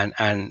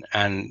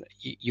 and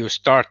you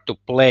start to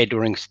play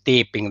during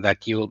steeping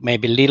that you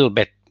maybe a little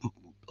bit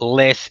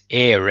less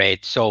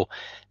aerate, so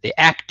the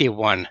active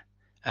one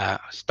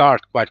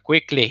start quite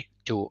quickly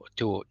to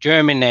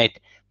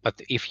germinate.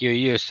 But if you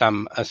use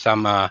some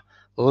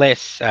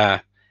less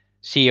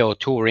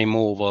CO2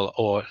 removal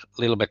or a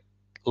little bit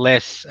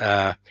less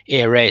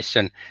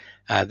aeration,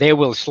 they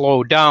will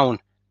slow down,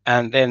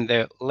 and then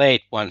the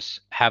late ones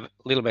have a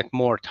little bit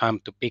more time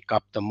to pick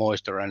up the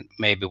moisture and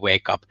maybe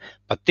wake up.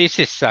 But this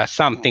is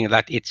something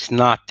that it's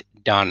not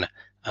done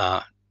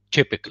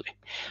typically.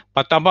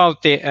 But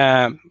about the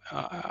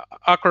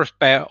acres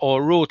per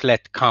or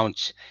rootlet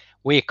counts,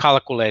 we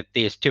calculate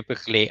these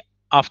typically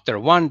after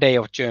 1 day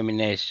of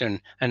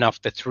germination and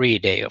after 3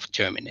 days of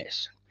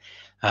germination.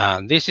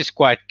 This is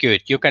quite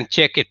good. You can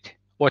check it,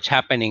 what's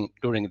happening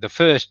during the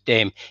first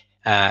day.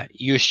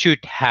 You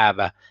should have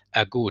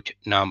a good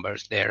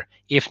numbers there.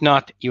 If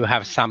not, you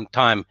have some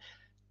time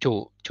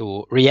to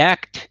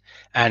react,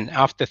 and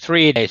after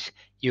 3 days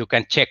you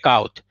can check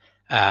out,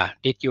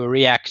 did your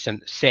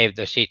reaction save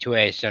the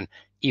situation?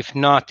 If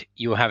not,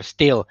 you have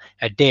still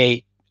a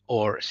day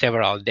or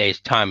several days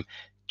time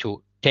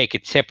to take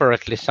it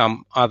separately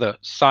some other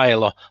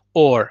silo,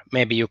 or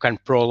maybe you can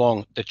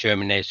prolong the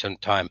germination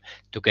time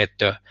to get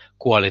the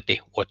quality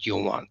what you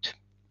want.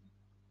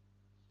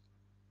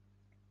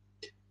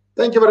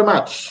 Thank you very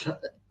much.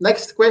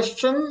 Next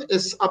question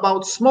is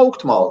about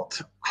smoked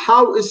malt.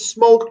 How is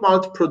smoked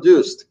malt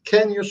produced?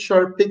 Can you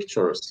share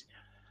pictures?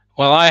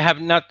 Well, I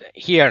have not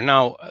here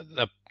now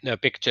the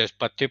pictures,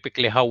 but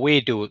typically how we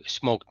do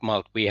smoked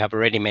malt, we have a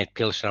ready-made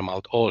Pilsner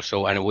malt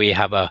also, and we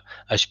have a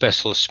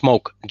special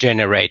smoke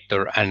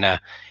generator, and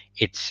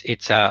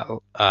it's a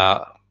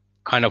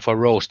kind of a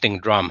roasting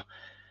drum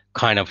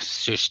kind of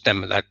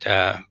system that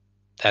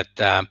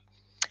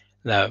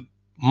the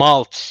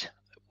malts,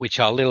 which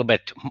are a little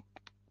bit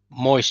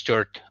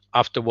moistured,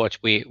 afterwards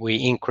we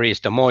increase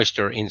the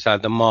moisture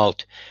inside the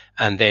malt,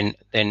 and then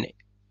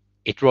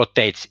it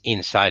rotates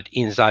inside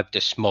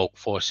the smoke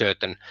for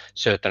certain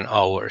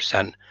hours,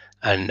 and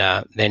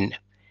then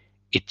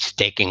it's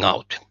taking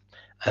out,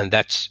 and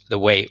that's the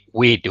way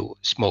we do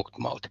smoked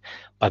malt.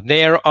 But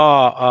there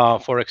are,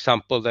 for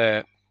example,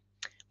 the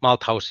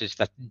malt houses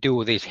that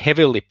do these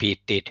heavily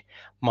peated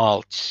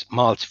malts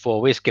for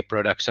whiskey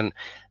production.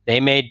 They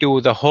may do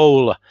the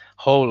whole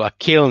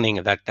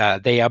kilning,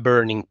 that they are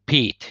burning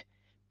peat,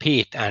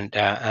 and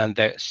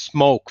the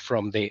smoke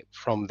from the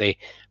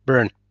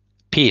burnt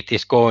peat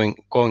is going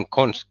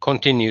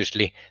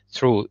continuously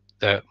through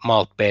the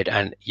malt bed,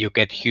 and you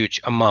get huge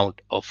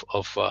amount of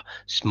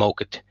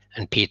smoked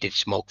and peated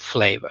smoke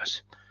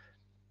flavors.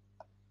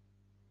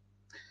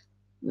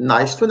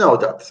 Nice to know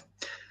that.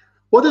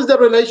 What is the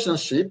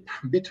relationship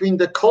between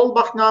the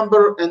Kolbach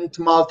number and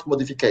malt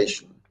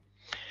modification?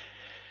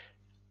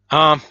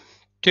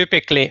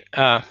 Typically,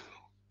 the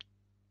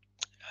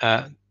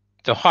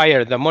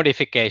higher the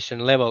modification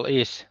level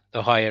is,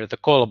 the higher the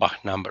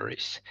Kolbach number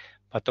is.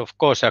 But of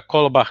course, a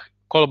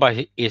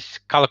Kolbach is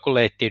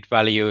calculated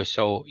value,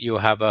 so you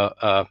have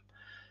a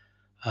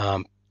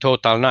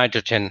total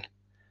nitrogen,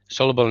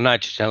 soluble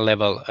nitrogen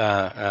level.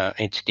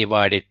 It's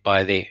divided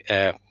by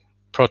the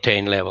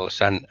protein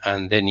levels,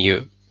 and then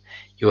you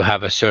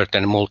have a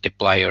certain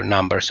multiplier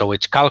number. So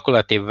it's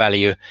calculative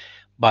value,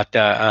 but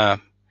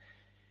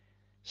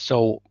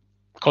so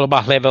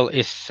Kolbach level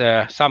is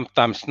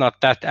sometimes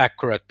not that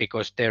accurate,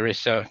 because there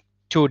is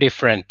two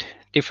different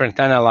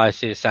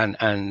analyses,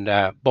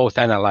 and both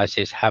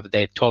analyses have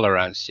their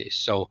tolerances.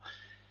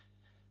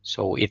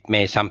 So it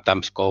may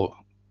sometimes go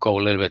a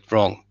little bit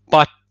wrong.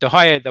 But the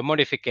higher the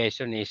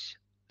modification is,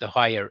 the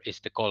higher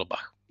is the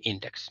Kolbach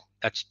index.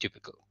 That's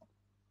typical.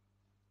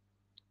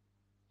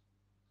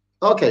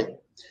 Okay.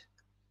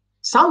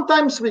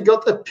 Sometimes we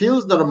got a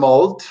Pilsner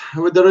malt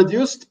with a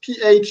reduced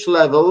pH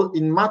level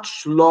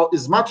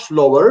is much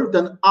lower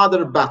than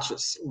other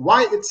batches.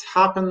 Why it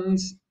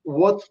happens?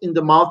 What in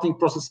the malting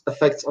process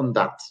affects on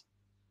that?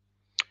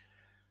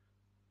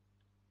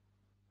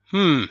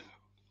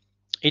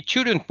 It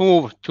shouldn't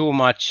move too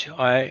much.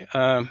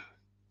 I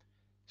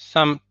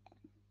some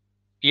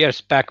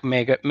years back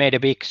made a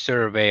big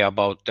survey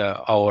about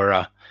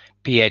our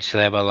pH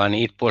level, and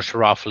it was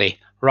roughly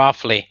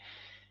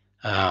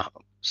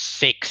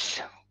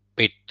 6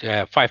 with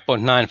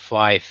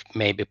 5.95,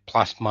 maybe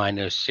plus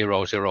minus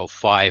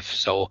 0.005.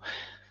 So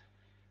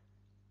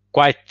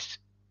quite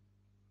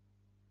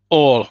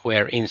all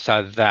were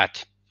inside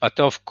that. But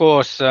of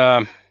course,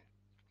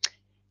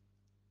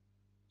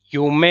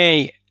 you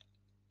may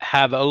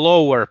have a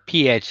lower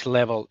pH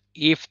level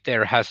if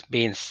there has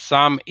been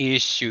some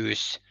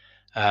issues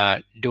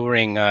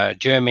during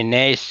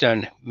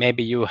germination.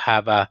 Maybe you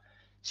have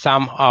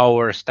some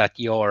hours that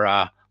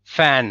your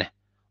fan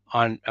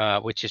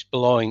which is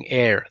blowing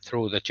air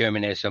through the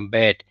germination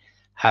bed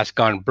has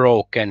gone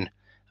broken.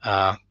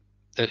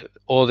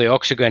 All the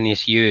oxygen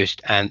is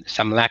used, and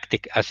some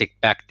lactic acid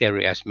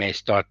bacteria may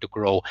start to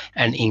grow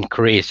and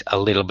increase a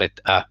little bit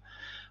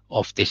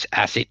of this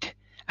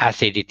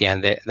acidity,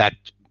 and that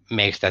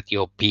makes that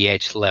your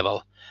pH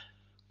level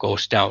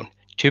goes down.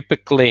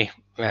 Typically,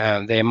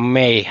 there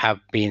may have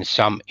been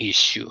some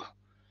issue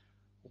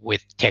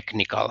with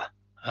technical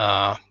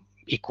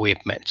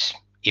equipments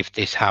if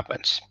this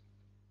happens.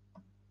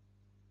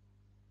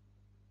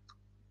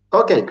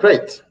 Okay,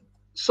 great.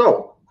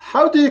 So,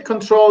 how do you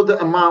control the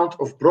amount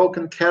of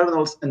broken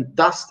kernels and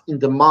dust in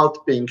the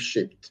malt being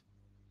shipped?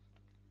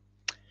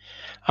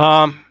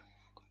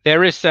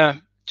 There is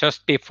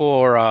just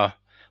before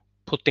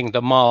putting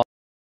the malt.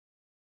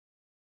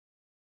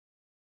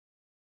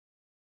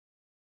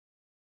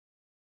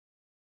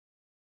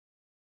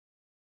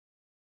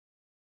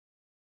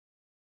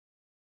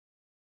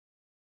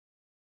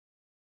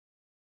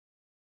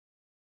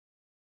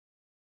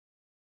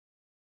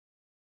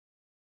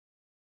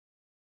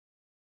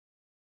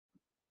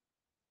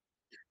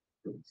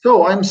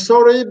 So I'm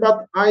sorry,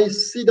 but I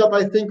see that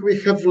I think we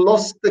have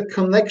lost the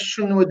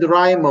connection with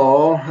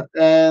Raimo,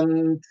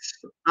 and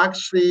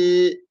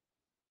actually,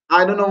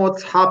 I don't know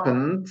what's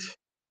happened.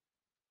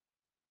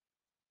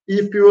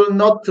 If you will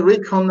not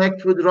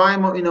reconnect with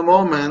Raimo in a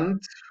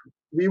moment,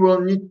 we will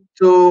need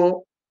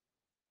to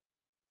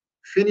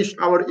finish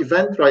our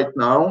event right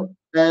now.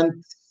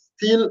 And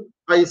still,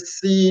 I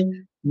see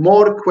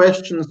more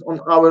questions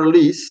on our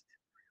list.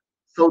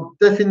 So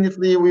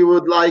definitely, we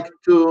would like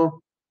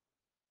to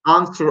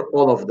answer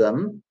all of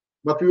them,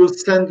 but we will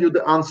send you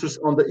the answers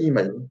on the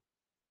email.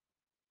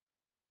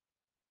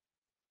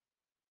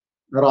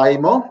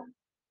 Raimo?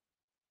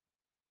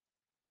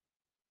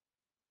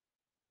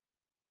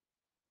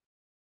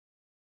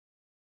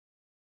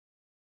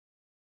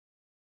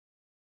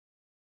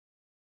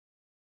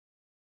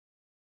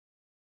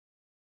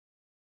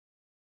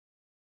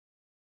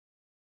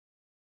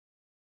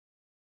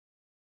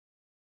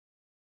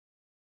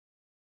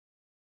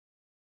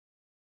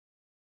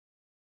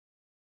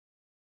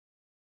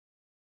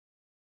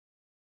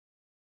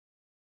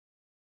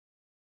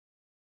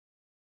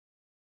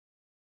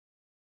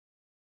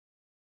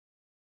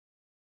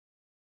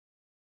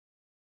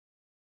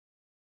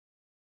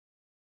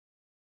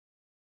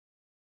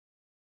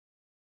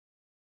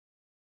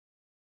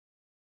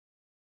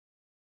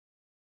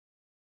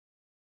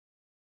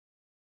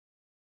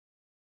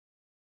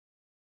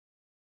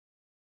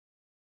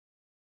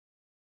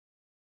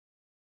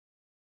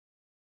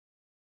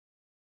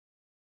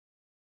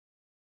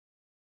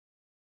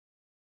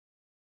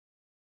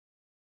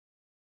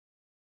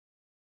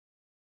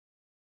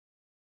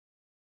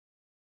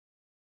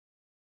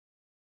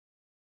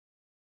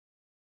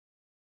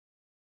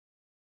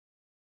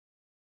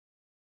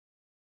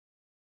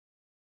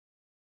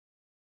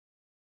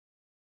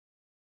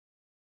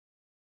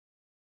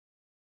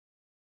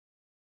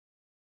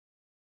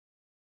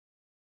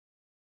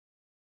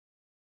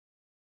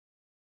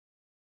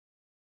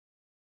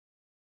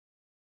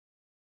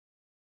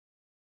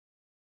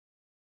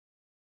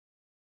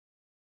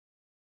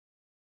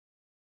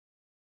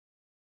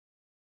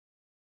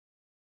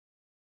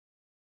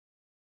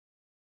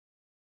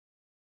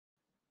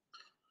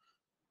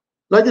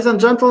 Ladies and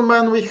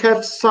gentlemen, we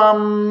have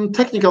some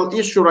technical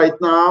issue right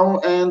now,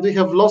 and we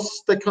have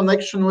lost the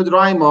connection with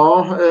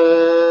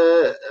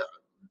Raimo.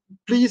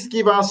 Please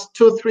give us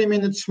 2-3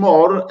 minutes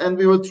more, and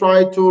we will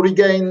try to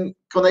regain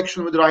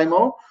connection with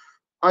Raimo.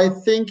 I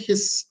think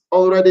he's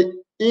already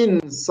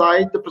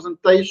inside the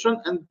presentation,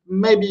 and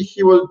maybe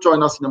he will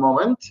join us in a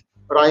moment.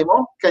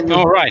 Raimo, can you?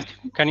 All right.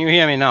 Can you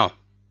hear me now?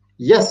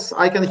 Yes,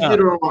 I can hear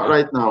you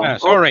right now.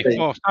 Sorry, Okay.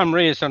 for some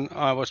reason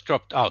I was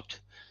dropped out.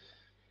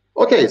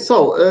 Okay,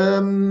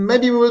 so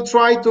maybe we will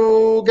try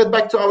to get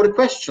back to our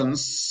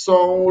questions.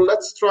 So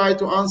let's try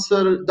to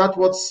answer that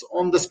what's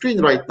on the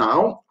screen right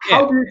now. Yeah.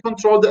 How do you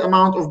control the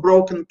amount of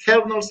broken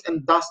kernels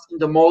and dust in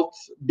the malt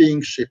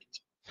being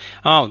shipped?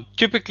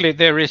 Typically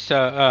there is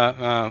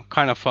a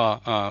kind of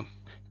a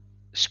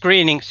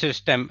screening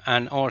system,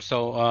 and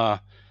also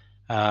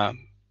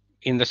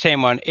in the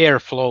same one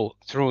airflow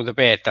through the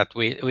bed, that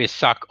we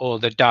suck all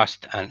the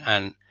dust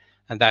and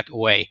that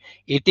way.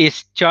 It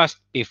is just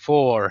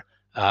before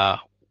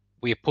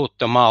we put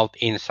the malt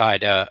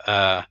inside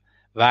a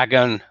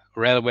wagon,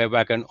 railway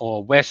wagon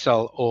or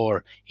vessel,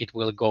 or it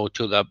will go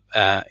to the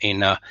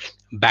in a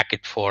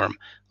bucket form,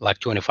 like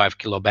 25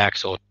 kilo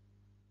bags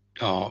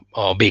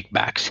or big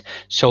bags.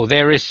 So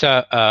there is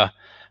a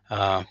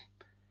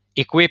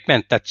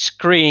equipment that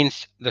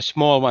screens the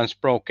small ones,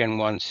 broken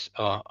ones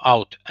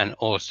out, and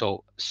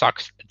also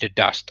sucks the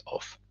dust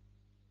off.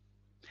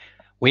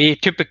 We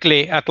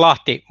typically at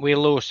Lahti, we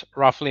lose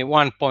roughly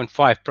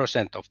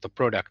 1.5% of the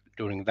product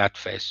during that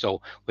phase. So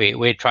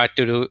we try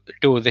to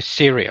do this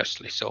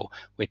seriously. So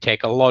we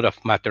take a lot of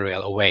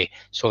material away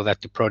so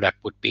that the product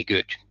would be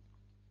good.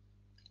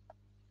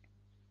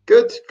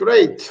 Good,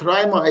 great.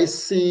 Raimo, I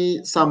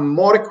see some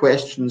more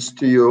questions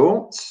to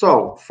you.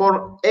 So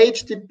for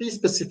HTP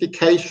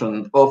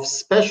specification of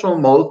special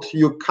malt,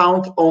 you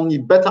count only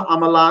beta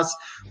amylase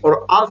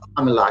or alpha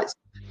amylase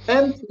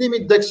and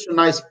limit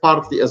dextrinase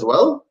partly as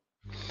well?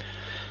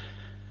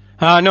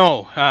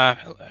 No,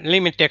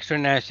 limit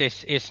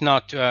dextrinase is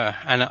not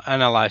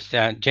analyzed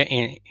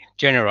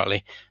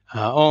generally.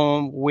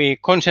 We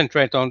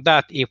concentrate on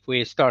that if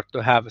we start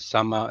to have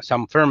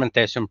some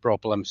fermentation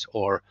problems,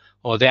 or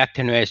the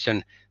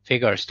attenuation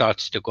figure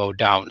starts to go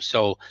down.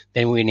 So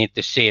then we need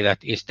to see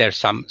that is there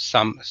some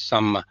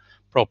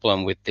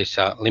problem with this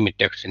limit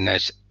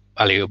dextrinase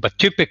value. But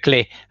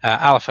typically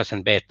alphas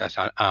and betas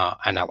are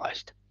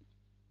analyzed.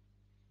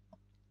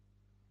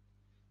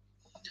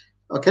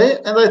 Okay,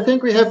 and I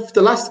think we have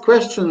the last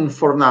question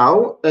for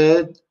now.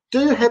 do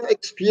you have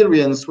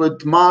experience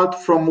with malt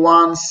from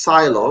one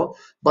silo,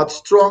 but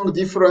strong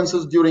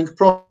differences during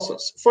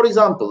process? For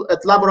example,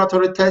 at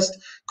laboratory test,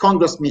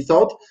 Congress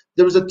method,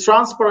 there is a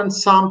transparent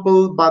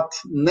sample, but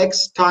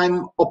next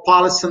time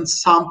opalescent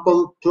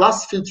sample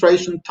plus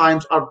filtration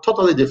times are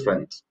totally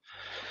different.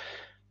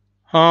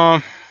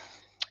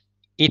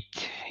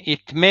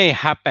 It may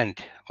happen,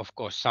 of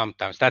course,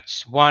 sometimes.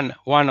 That's one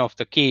of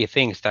the key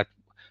things that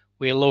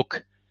we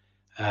look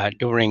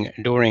during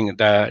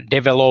the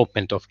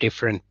development of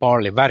different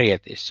barley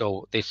varieties.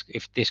 So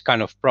if this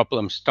kind of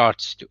problem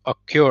starts to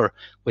occur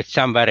with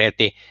some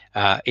variety,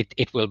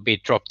 it will be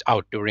dropped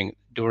out during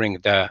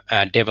the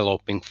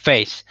developing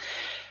phase.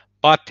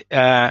 But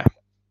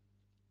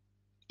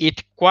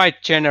it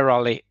quite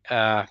generally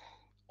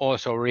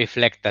also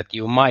reflects that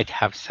you might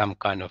have some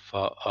kind of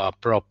a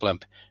problem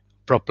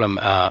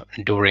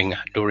during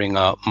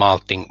a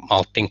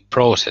malting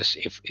process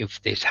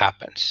if this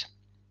happens.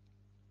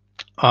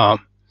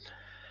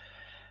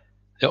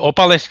 The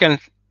opalescent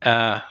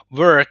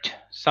wort,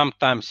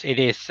 sometimes it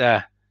is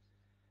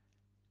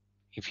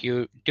if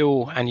you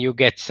do and you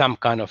get some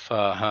kind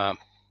of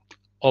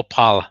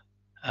opal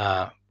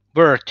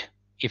wort,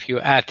 if you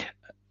add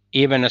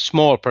even a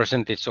small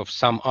percentage of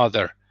some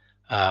other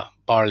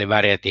barley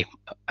variety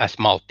as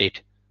malted,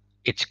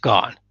 it's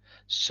gone.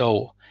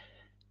 So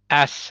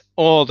as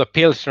all the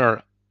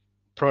Pilsner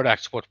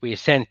products what we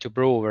send to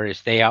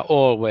breweries, they are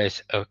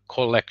always a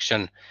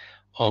collection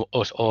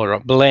or a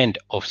blend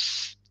of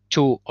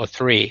 2 or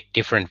 3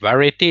 different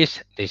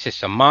varieties. This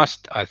is a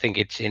must. I think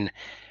it's in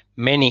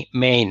many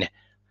main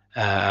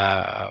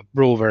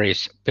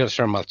breweries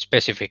Pilsner malt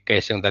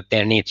specification that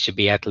there needs to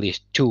be at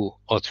least 2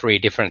 or 3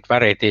 different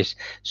varieties.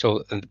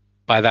 So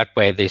by that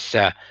way, this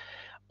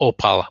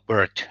opal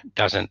wort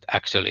doesn't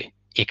actually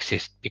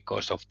exist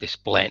because of this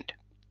blend.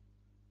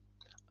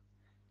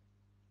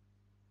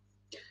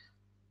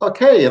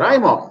 Okay,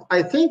 Raimo,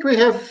 I think we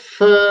have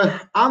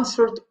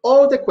answered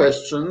all the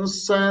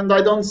questions, and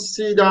I don't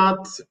see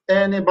that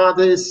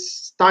anybody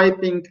is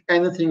typing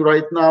anything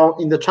right now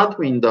in the chat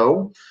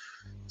window.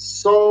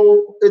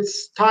 So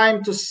it's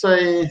time to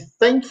say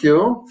thank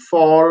you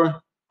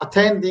for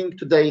attending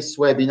today's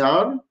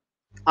webinar.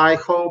 I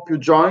hope you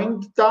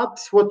joined that,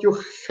 what you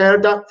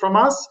heard that from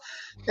us.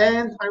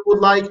 And I would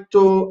like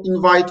to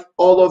invite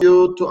all of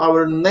you to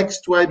our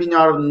next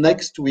webinar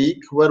next week,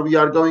 where we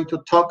are going to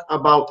talk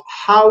about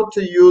how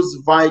to use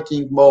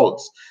Viking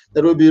malts.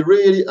 There will be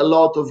really a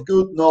lot of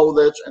good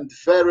knowledge and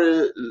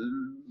very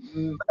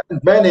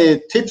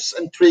many tips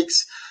and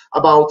tricks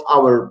about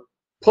our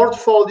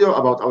portfolio,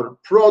 about our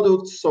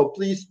products. So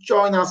please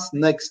join us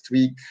next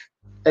week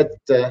at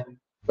the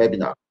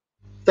webinar.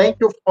 Thank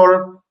you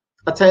for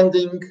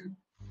attending.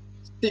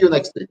 See you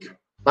next week.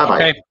 Bye-bye.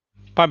 Okay.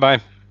 Bye-bye.